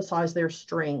 really emphasize their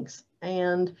strengths.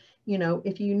 And, you know,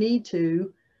 if you need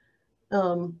to,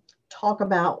 talk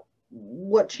about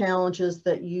what challenges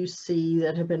that you see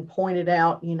that have been pointed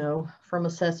out, you know, from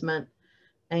assessment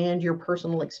and your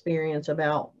personal experience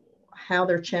about how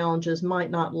their challenges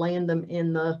might not land them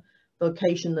in the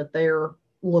vocation that they're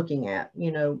looking at,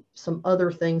 you know, some other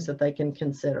things that they can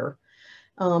consider.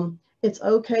 It's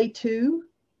okay to,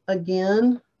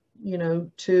 again, you know,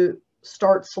 to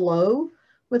start slow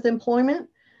with employment.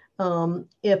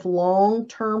 If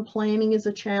long-term planning is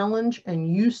a challenge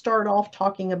and you start off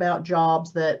talking about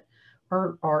jobs that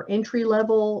are entry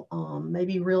level,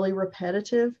 maybe really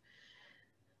repetitive,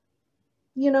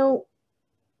 you know,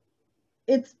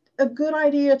 it's a good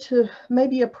idea to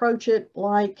maybe approach it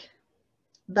like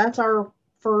that's our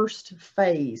first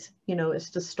phase, you know, is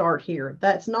to start here.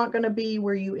 That's not going to be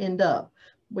where you end up.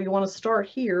 We want to start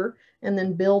here and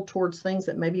then build towards things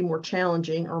that may be more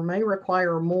challenging or may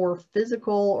require more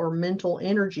physical or mental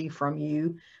energy from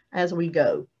you as we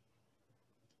go.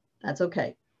 That's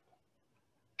okay.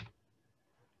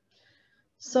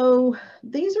 So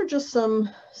these are just some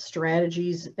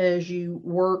strategies as you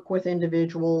work with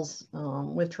individuals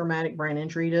with traumatic brain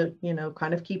injury to, you know,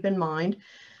 kind of keep in mind.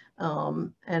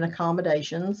 And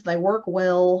accommodations. They work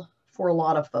well for a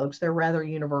lot of folks. They're rather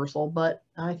universal, but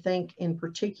I think in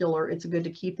particular, it's good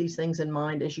to keep these things in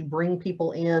mind as you bring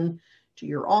people in to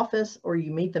your office or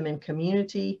you meet them in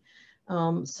community,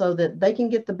 so that they can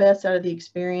get the best out of the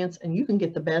experience and you can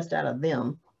get the best out of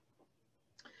them.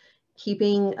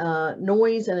 Keeping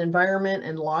noise and environment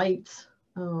and lights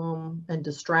and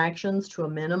distractions to a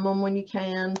minimum when you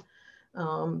can.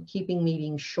 Keeping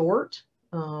meetings short.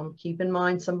 Keep in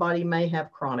mind somebody may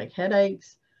have chronic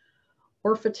headaches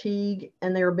or fatigue,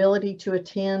 and their ability to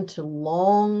attend to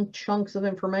long chunks of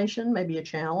information may be a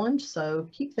challenge. So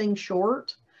keep things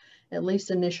short, at least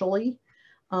initially.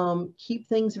 Keep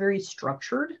things very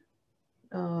structured.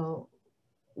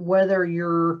 Whether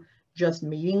you're just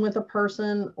meeting with a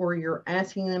person or you're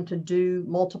asking them to do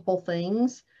multiple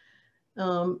things,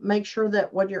 make sure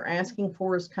that what you're asking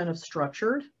for is kind of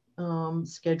structured.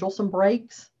 Schedule some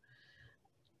breaks.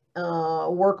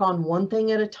 Work on one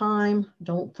thing at a time.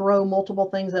 Don't throw multiple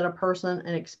things at a person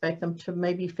and expect them to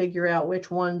maybe figure out which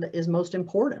one is most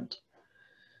important.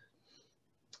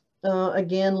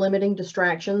 Again, limiting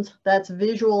distractions. That's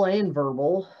visual and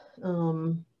verbal.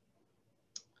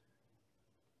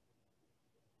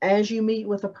 As you meet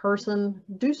with a person,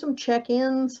 do some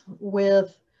check-ins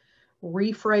with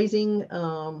rephrasing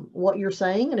what you're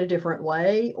saying in a different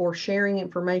way or sharing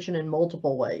information in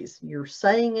multiple ways. You're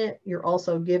saying it, you're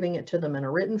also giving it to them in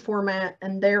a written format,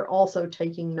 and they're also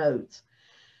taking notes.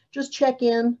 Just check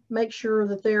in, make sure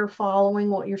that they're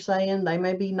following what you're saying. They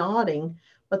may be nodding,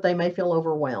 but they may feel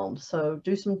overwhelmed. So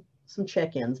do some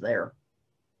check-ins there.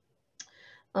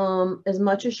 As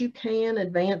much as you can,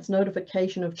 advance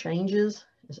notification of changes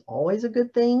is always a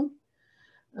good thing.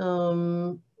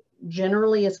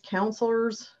 Generally, as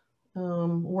counselors,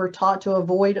 we're taught to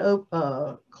avoid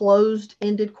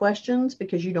closed-ended questions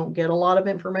because you don't get a lot of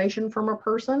information from a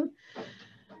person.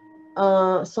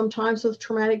 Sometimes with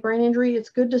traumatic brain injury, it's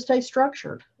good to stay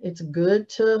structured. It's good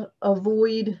to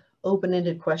avoid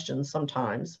open-ended questions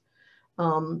sometimes.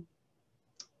 You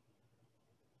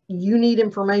need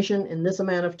information in this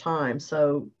amount of time.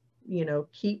 So, you know,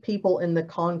 keep people in the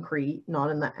concrete, not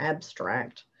in the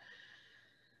abstract.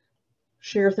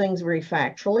 Share things very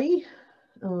factually.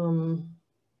 Don't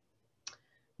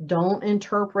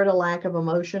interpret a lack of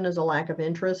emotion as a lack of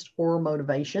interest or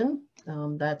motivation.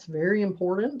 That's very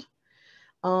important.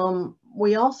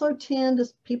 We also tend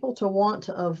as people to want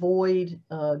to avoid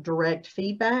direct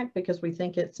feedback because we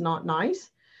think it's not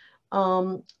nice.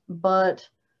 But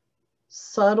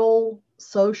subtle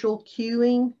social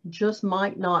cueing just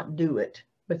might not do it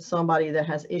with somebody that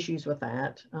has issues with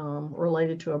that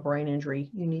related to a brain injury.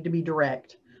 You need to be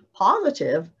direct,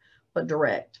 positive, but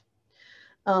direct.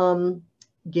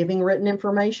 Giving written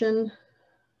information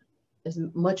as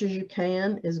much as you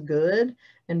can is good,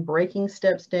 and breaking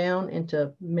steps down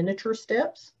into miniature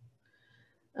steps.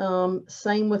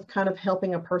 Same with kind of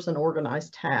helping a person organize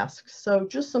tasks. So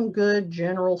just some good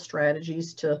general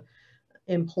strategies to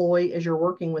employ as you're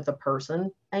working with a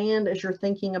person and as you're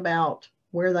thinking about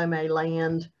where they may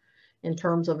land in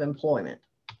terms of employment.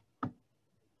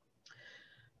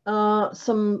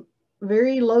 Some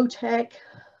very low-tech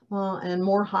and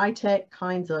more high-tech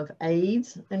kinds of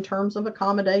aids in terms of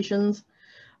accommodations.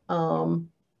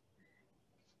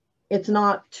 It's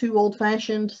not too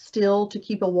old-fashioned still to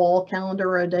keep a wall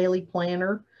calendar or a daily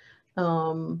planner.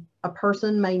 A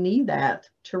person may need that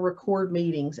to record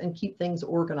meetings and keep things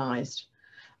organized.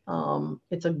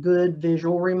 It's a good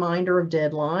visual reminder of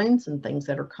deadlines and things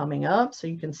that are coming up so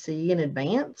you can see in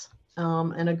advance,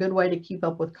 and a good way to keep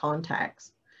up with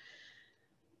contacts.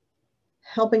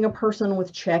 Helping a person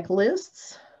with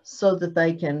checklists so that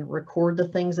they can record the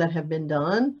things that have been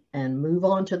done and move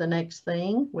on to the next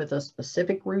thing with a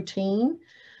specific routine.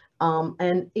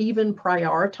 And even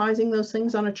prioritizing those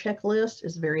things on a checklist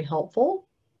is very helpful.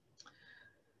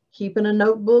 Keeping a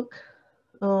notebook,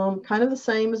 kind of the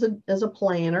same as a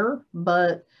planner,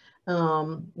 but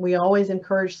we always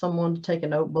encourage someone to take a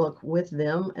notebook with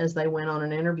them as they went on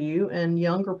an interview, and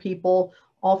younger people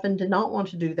often did not want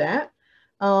to do that.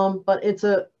 But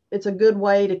it's a good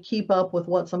way to keep up with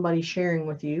what somebody's sharing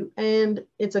with you, and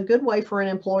it's a good way for an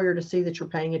employer to see that you're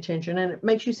paying attention, and it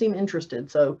makes you seem interested.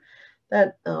 So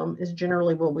that is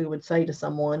generally what we would say to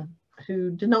someone who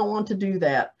did not want to do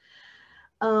that.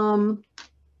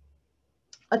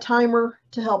 A timer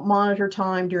to help monitor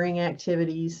time during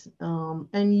activities,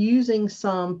 and using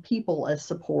some people as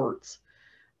supports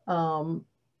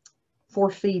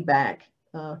for feedback.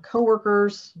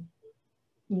 Coworkers,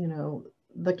 you know,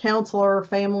 the counselor,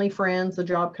 family, friends, the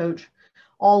job coach,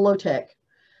 all low tech.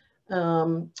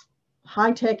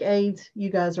 High tech aids you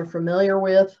guys are familiar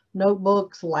with: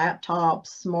 notebooks,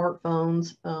 laptops,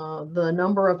 smartphones, the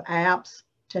number of apps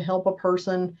to help a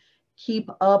person keep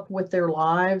up with their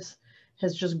lives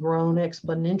has just grown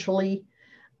exponentially.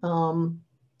 Having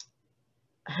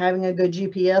a good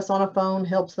GPS on a phone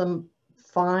helps them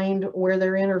find where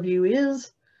their interview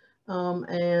is.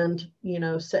 And, you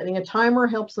know, setting a timer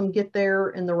helps them get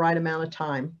there in the right amount of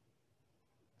time.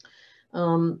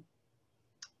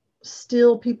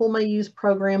 Still, people may use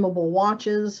programmable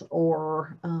watches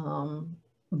or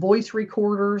voice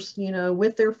recorders, you know,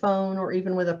 with their phone or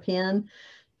even with a pen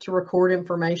to record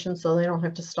information so they don't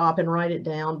have to stop and write it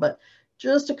down. But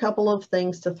just a couple of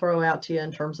things to throw out to you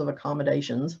in terms of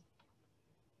accommodations.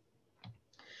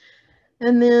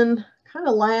 And then kind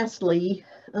of lastly,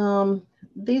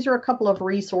 these are a couple of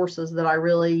resources that I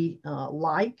really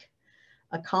like.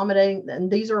 Accommodating, and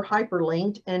these are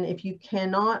hyperlinked, and if you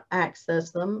cannot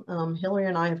access them, Hillary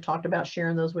and I have talked about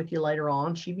sharing those with you later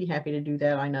on. She'd be happy to do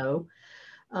that, I know.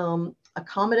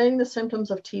 Accommodating the Symptoms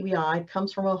of TBI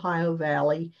comes from Ohio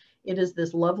Valley. It is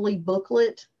this lovely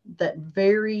booklet that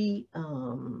very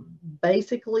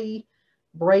basically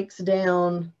breaks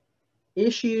down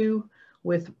issue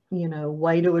with, you know,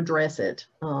 way to address it.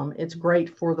 It's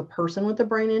great for the person with the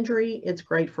brain injury. It's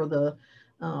great for the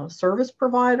service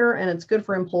provider, and it's good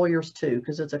for employers too,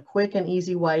 because it's a quick and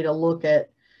easy way to look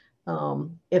at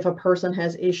if a person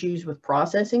has issues with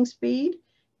processing speed,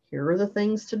 here are the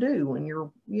things to do when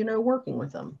you're, you know, working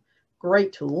with them.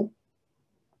 Great tool.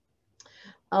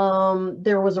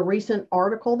 There was a recent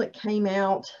article that came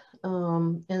out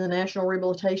in the National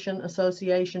Rehabilitation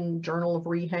Association Journal of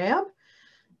Rehab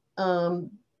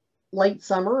late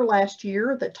summer last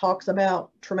year that talks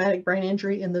about traumatic brain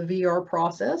injury in the VR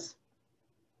process.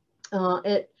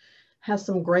 It has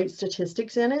some great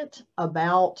statistics in it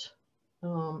about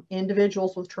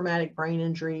individuals with traumatic brain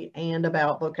injury and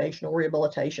about vocational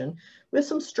rehabilitation, with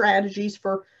some strategies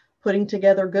for putting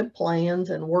together good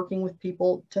plans and working with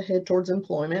people to head towards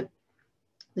employment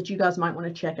that you guys might want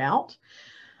to check out.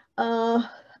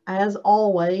 As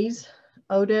always,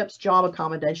 ODEP's Job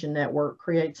Accommodation Network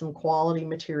creates some quality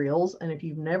materials, and if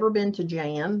you've never been to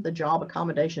JAN, the Job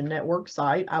Accommodation Network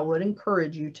site, I would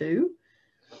encourage you to.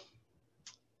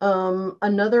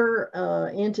 Another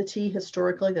entity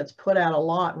historically that's put out a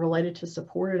lot related to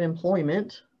supported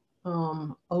employment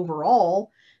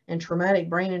overall and traumatic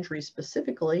brain injury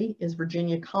specifically is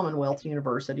Virginia Commonwealth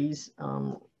University's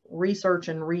Research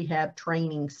and Rehab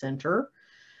Training Center.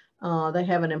 They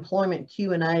have an employment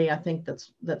Q&A, I think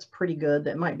that's pretty good,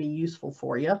 that might be useful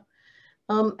for you.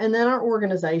 And then our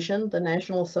organization, the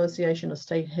National Association of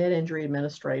State Head Injury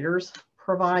Administrators,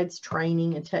 provides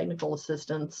training and technical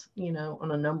assistance, you know,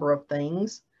 on a number of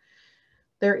things.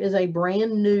 There is a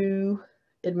brand new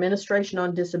Administration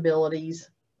on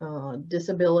Disabilities,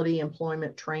 Disability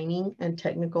Employment Training and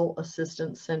Technical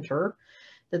Assistance Center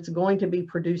that's going to be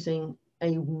producing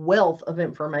a wealth of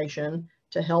information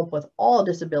to help with all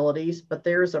disabilities, but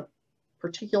there's a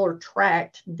particular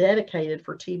tract dedicated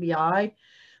for TBI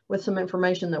with some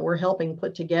information that we're helping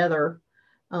put together.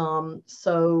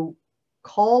 So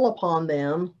call upon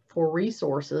them for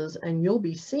resources, and you'll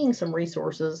be seeing some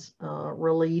resources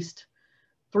released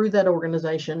through that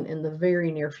organization in the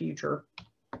very near future.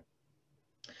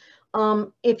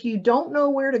 If you don't know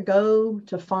where to go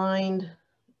to find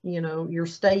your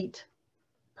state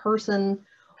person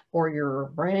or your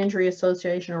brain injury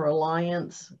association or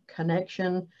alliance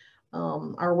connection.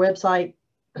 Our website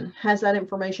has that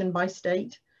information by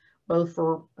state, both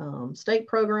for state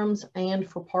programs and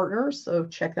for partners. So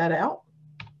check that out.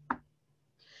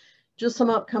 Just some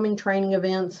upcoming training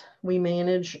events we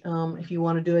manage. If you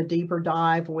want to do a deeper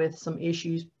dive with some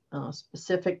issues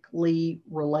specifically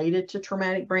related to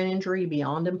traumatic brain injury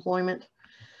beyond employment,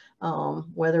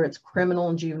 whether it's criminal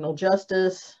and juvenile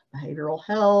justice, behavioral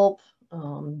health,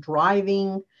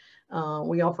 driving.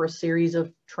 We offer a series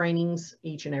of trainings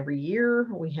each and every year.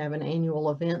 We have an annual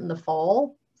event in the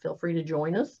fall. Feel free to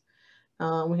join us.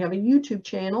 We have a YouTube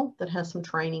channel that has some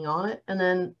training on it. And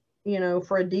then,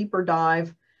 for a deeper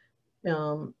dive,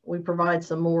 we provide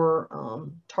some more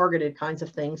targeted kinds of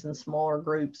things in smaller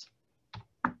groups.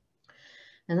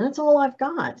 And that's all I've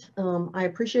got. I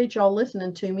appreciate y'all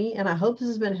listening to me, and I hope this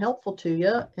has been helpful to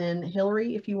you. And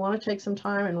Hillary, if you want to take some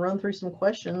time and run through some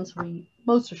questions, we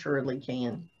most assuredly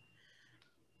can.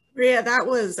 Rhea, that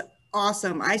was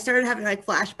awesome. I started having like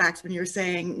flashbacks when you were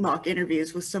saying mock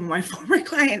interviews with some of my former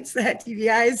clients that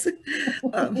TBIs.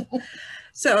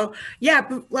 So yeah,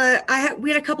 we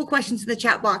had a couple questions in the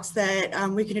chat box that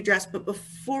we can address, but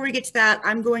before we get to that,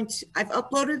 I've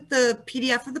uploaded the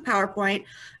PDF of the PowerPoint.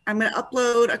 I'm going to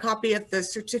upload a copy of the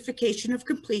certification of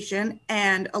completion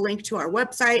and a link to our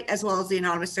website, as well as the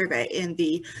anonymous survey in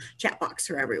the chat box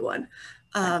for everyone.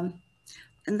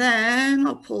 And then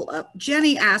I'll pull up,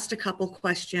 Jenny asked a couple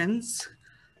questions.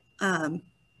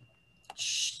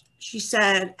 She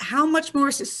said, how much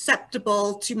more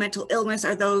susceptible to mental illness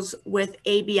are those with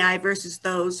ABI versus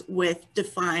those with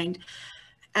defined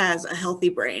as a healthy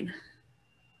brain?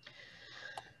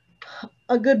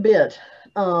 A good bit.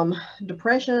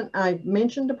 Depression, I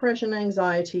mentioned depression,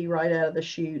 anxiety right out of the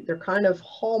chute. They're kind of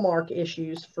hallmark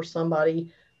issues for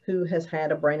somebody who has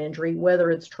had a brain injury,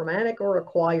 whether it's traumatic or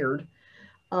acquired.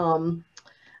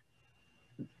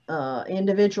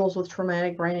 Individuals with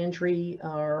traumatic brain injury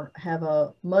have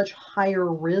a much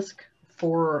higher risk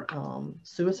for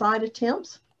suicide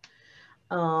attempts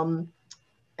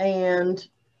and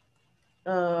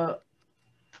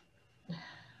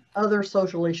other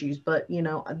social issues. But,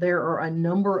 there are a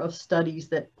number of studies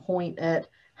that point at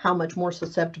how much more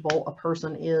susceptible a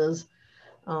person is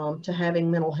to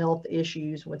having mental health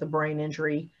issues with a brain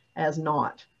injury as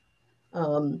not.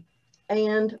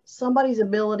 And somebody's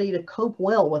ability to cope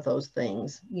well with those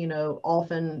things,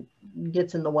 often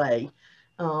gets in the way.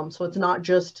 So it's not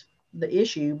just the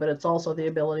issue, but it's also the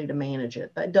ability to manage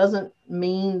it. That doesn't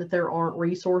mean that there aren't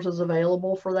resources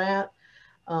available for that.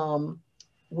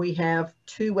 We have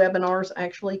 2 webinars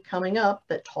actually coming up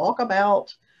that talk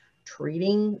about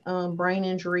treating brain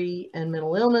injury and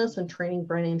mental illness and treating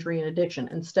brain injury and addiction.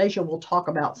 And Stacia will talk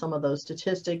about some of those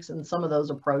statistics and some of those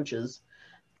approaches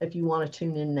if you want to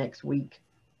tune in next week.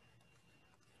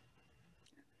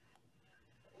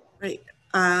 Great.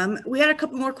 We had a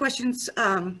couple more questions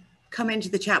come into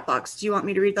the chat box. Do you want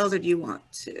me to read those, or do you want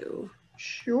to?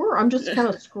 Sure. I'm just kind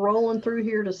of scrolling through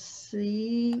here to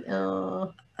see.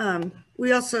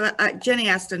 We also, Jenny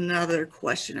asked another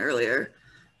question earlier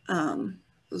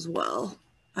as well.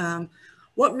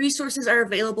 What resources are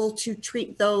available to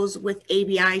treat those with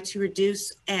ABI to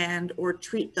reduce or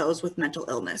treat those with mental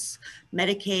illness?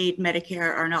 Medicaid,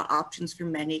 Medicare are not options for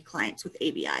many clients with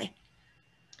ABI.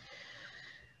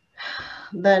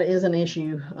 That is an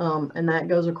issue, and that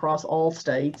goes across all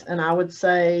states. And I would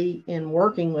say in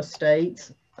working with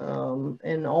states,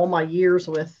 in all my years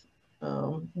with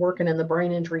working in the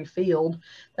brain injury field,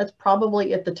 that's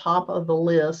probably at the top of the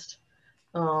list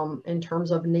in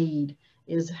terms of need,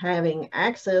 is having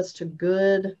access to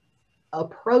good,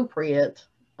 appropriate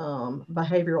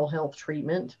behavioral health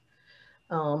treatment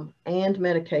and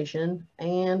medication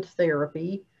and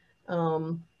therapy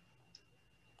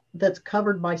that's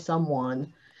covered by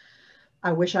someone.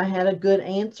 I wish I had a good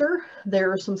answer. There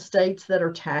are some states that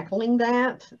are tackling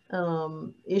that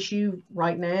issue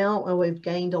right now, and we've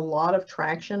gained a lot of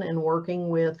traction in working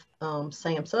with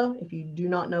SAMHSA. If you do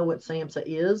not know what SAMHSA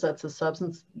is, that's the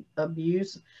Substance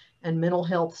Abuse and Mental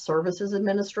Health Services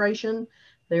Administration.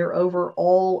 They're over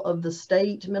all of the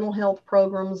state mental health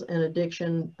programs and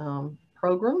addiction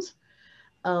programs,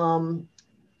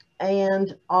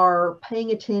 and are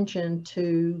paying attention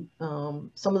to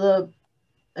some of the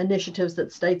initiatives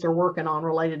that states are working on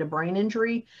related to brain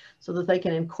injury, so that they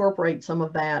can incorporate some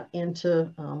of that into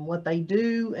what they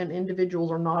do, and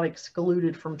individuals are not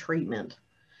excluded from treatment.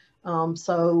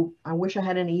 So I wish I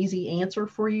had an easy answer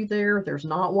for you there. There's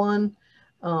not one,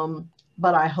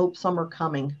 but I hope some are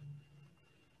coming.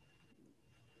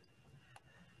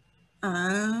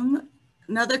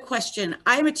 Another question.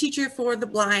 I'm a teacher for the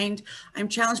blind. I'm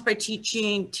challenged by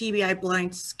teaching TBI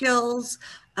blind skills.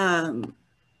 Can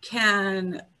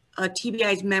a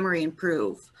TBI's memory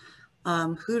improve?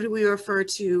 Who do we refer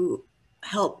to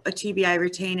help a TBI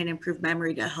retain and improve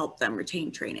memory to help them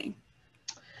retain training?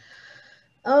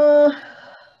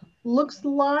 Looks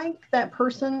like that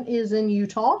person is in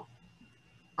Utah.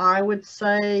 I would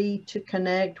say to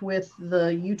connect with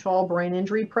the Utah Brain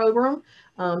Injury Program.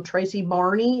 Tracy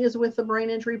Barney is with the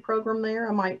Brain Injury Program there.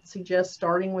 I might suggest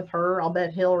starting with her. I'll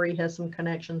bet Hillary has some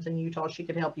connections in Utah she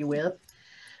could help you with.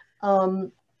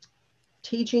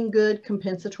 Teaching good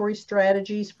compensatory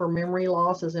strategies for memory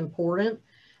loss is important.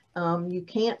 You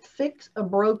can't fix a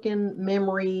broken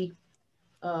memory,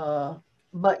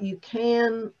 but you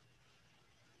can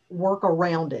work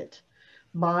around it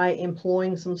by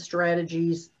employing some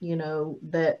strategies, you know,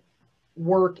 that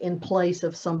work in place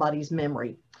of somebody's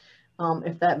memory,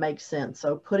 if that makes sense.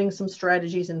 So putting some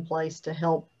strategies in place to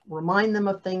help remind them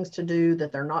of things to do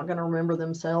that they're not going to remember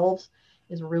themselves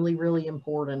is really, really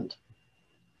important.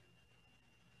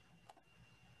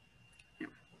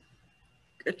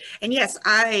 Good. And yes,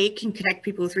 I can connect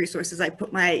people with resources. I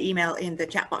put my email in the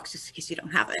chat box just in case you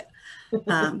don't have it.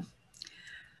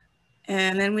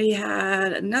 And then we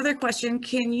had another question.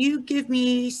 Can you give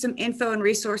me some info and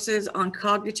resources on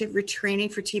cognitive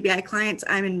retraining for TBI clients?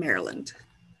 I'm in Maryland.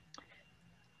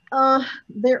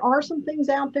 There are some things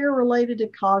out there related to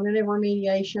cognitive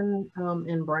remediation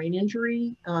and brain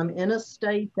injury. In a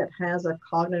state that has a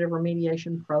cognitive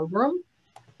remediation program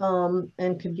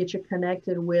and could get you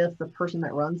connected with the person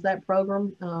that runs that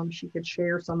program. She could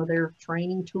share some of their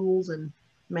training tools and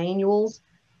manuals.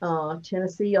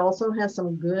 Tennessee also has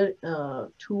some good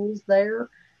tools there.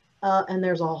 And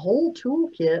there's a whole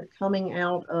toolkit coming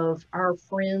out of our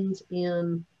friends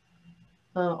in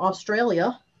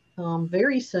Australia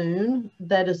very soon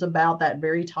that is about that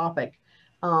very topic.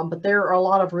 But there are a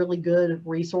lot of really good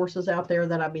resources out there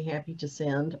that I'd be happy to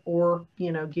send or,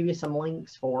 you know, give you some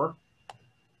links for.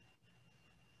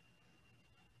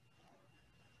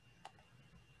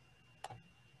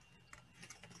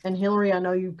 And Hillary, I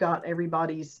know you've got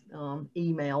everybody's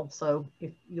email, so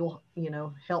if you'll, you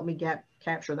know, help me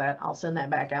capture that, I'll send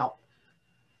that back out.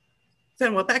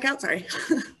 Send what back out? Sorry.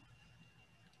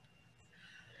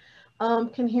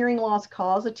 Can hearing loss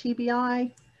cause a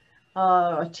TBI? A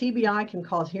TBI can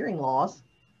cause hearing loss.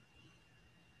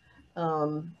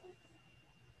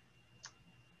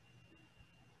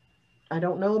 I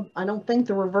don't know. I don't think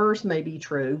the reverse may be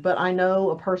true, but I know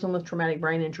a person with traumatic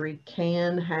brain injury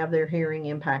can have their hearing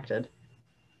impacted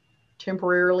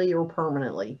temporarily or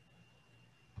permanently.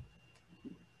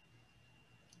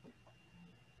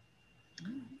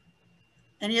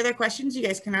 Any other questions? You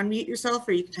guys can unmute yourself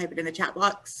or you can type it in the chat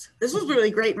box. This was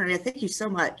really great, Maria. Thank you so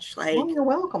much. Well, you're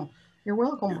welcome. You're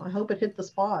welcome. Yeah. I hope it hit the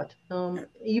spot.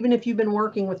 Even if you've been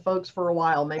working with folks for a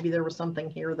while, maybe there was something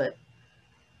here that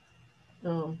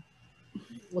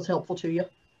was helpful to you.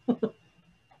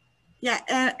 Yeah,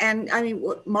 and I mean,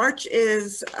 March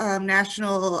is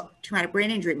National Traumatic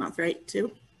Brain Injury Month, right, too?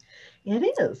 It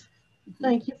is.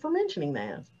 Thank you for mentioning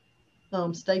that.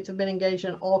 States have been engaged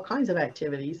in all kinds of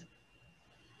activities.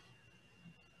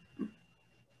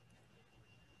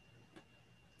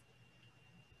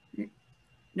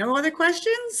 No other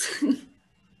questions?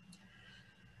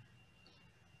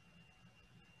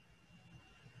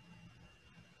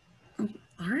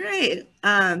 All right.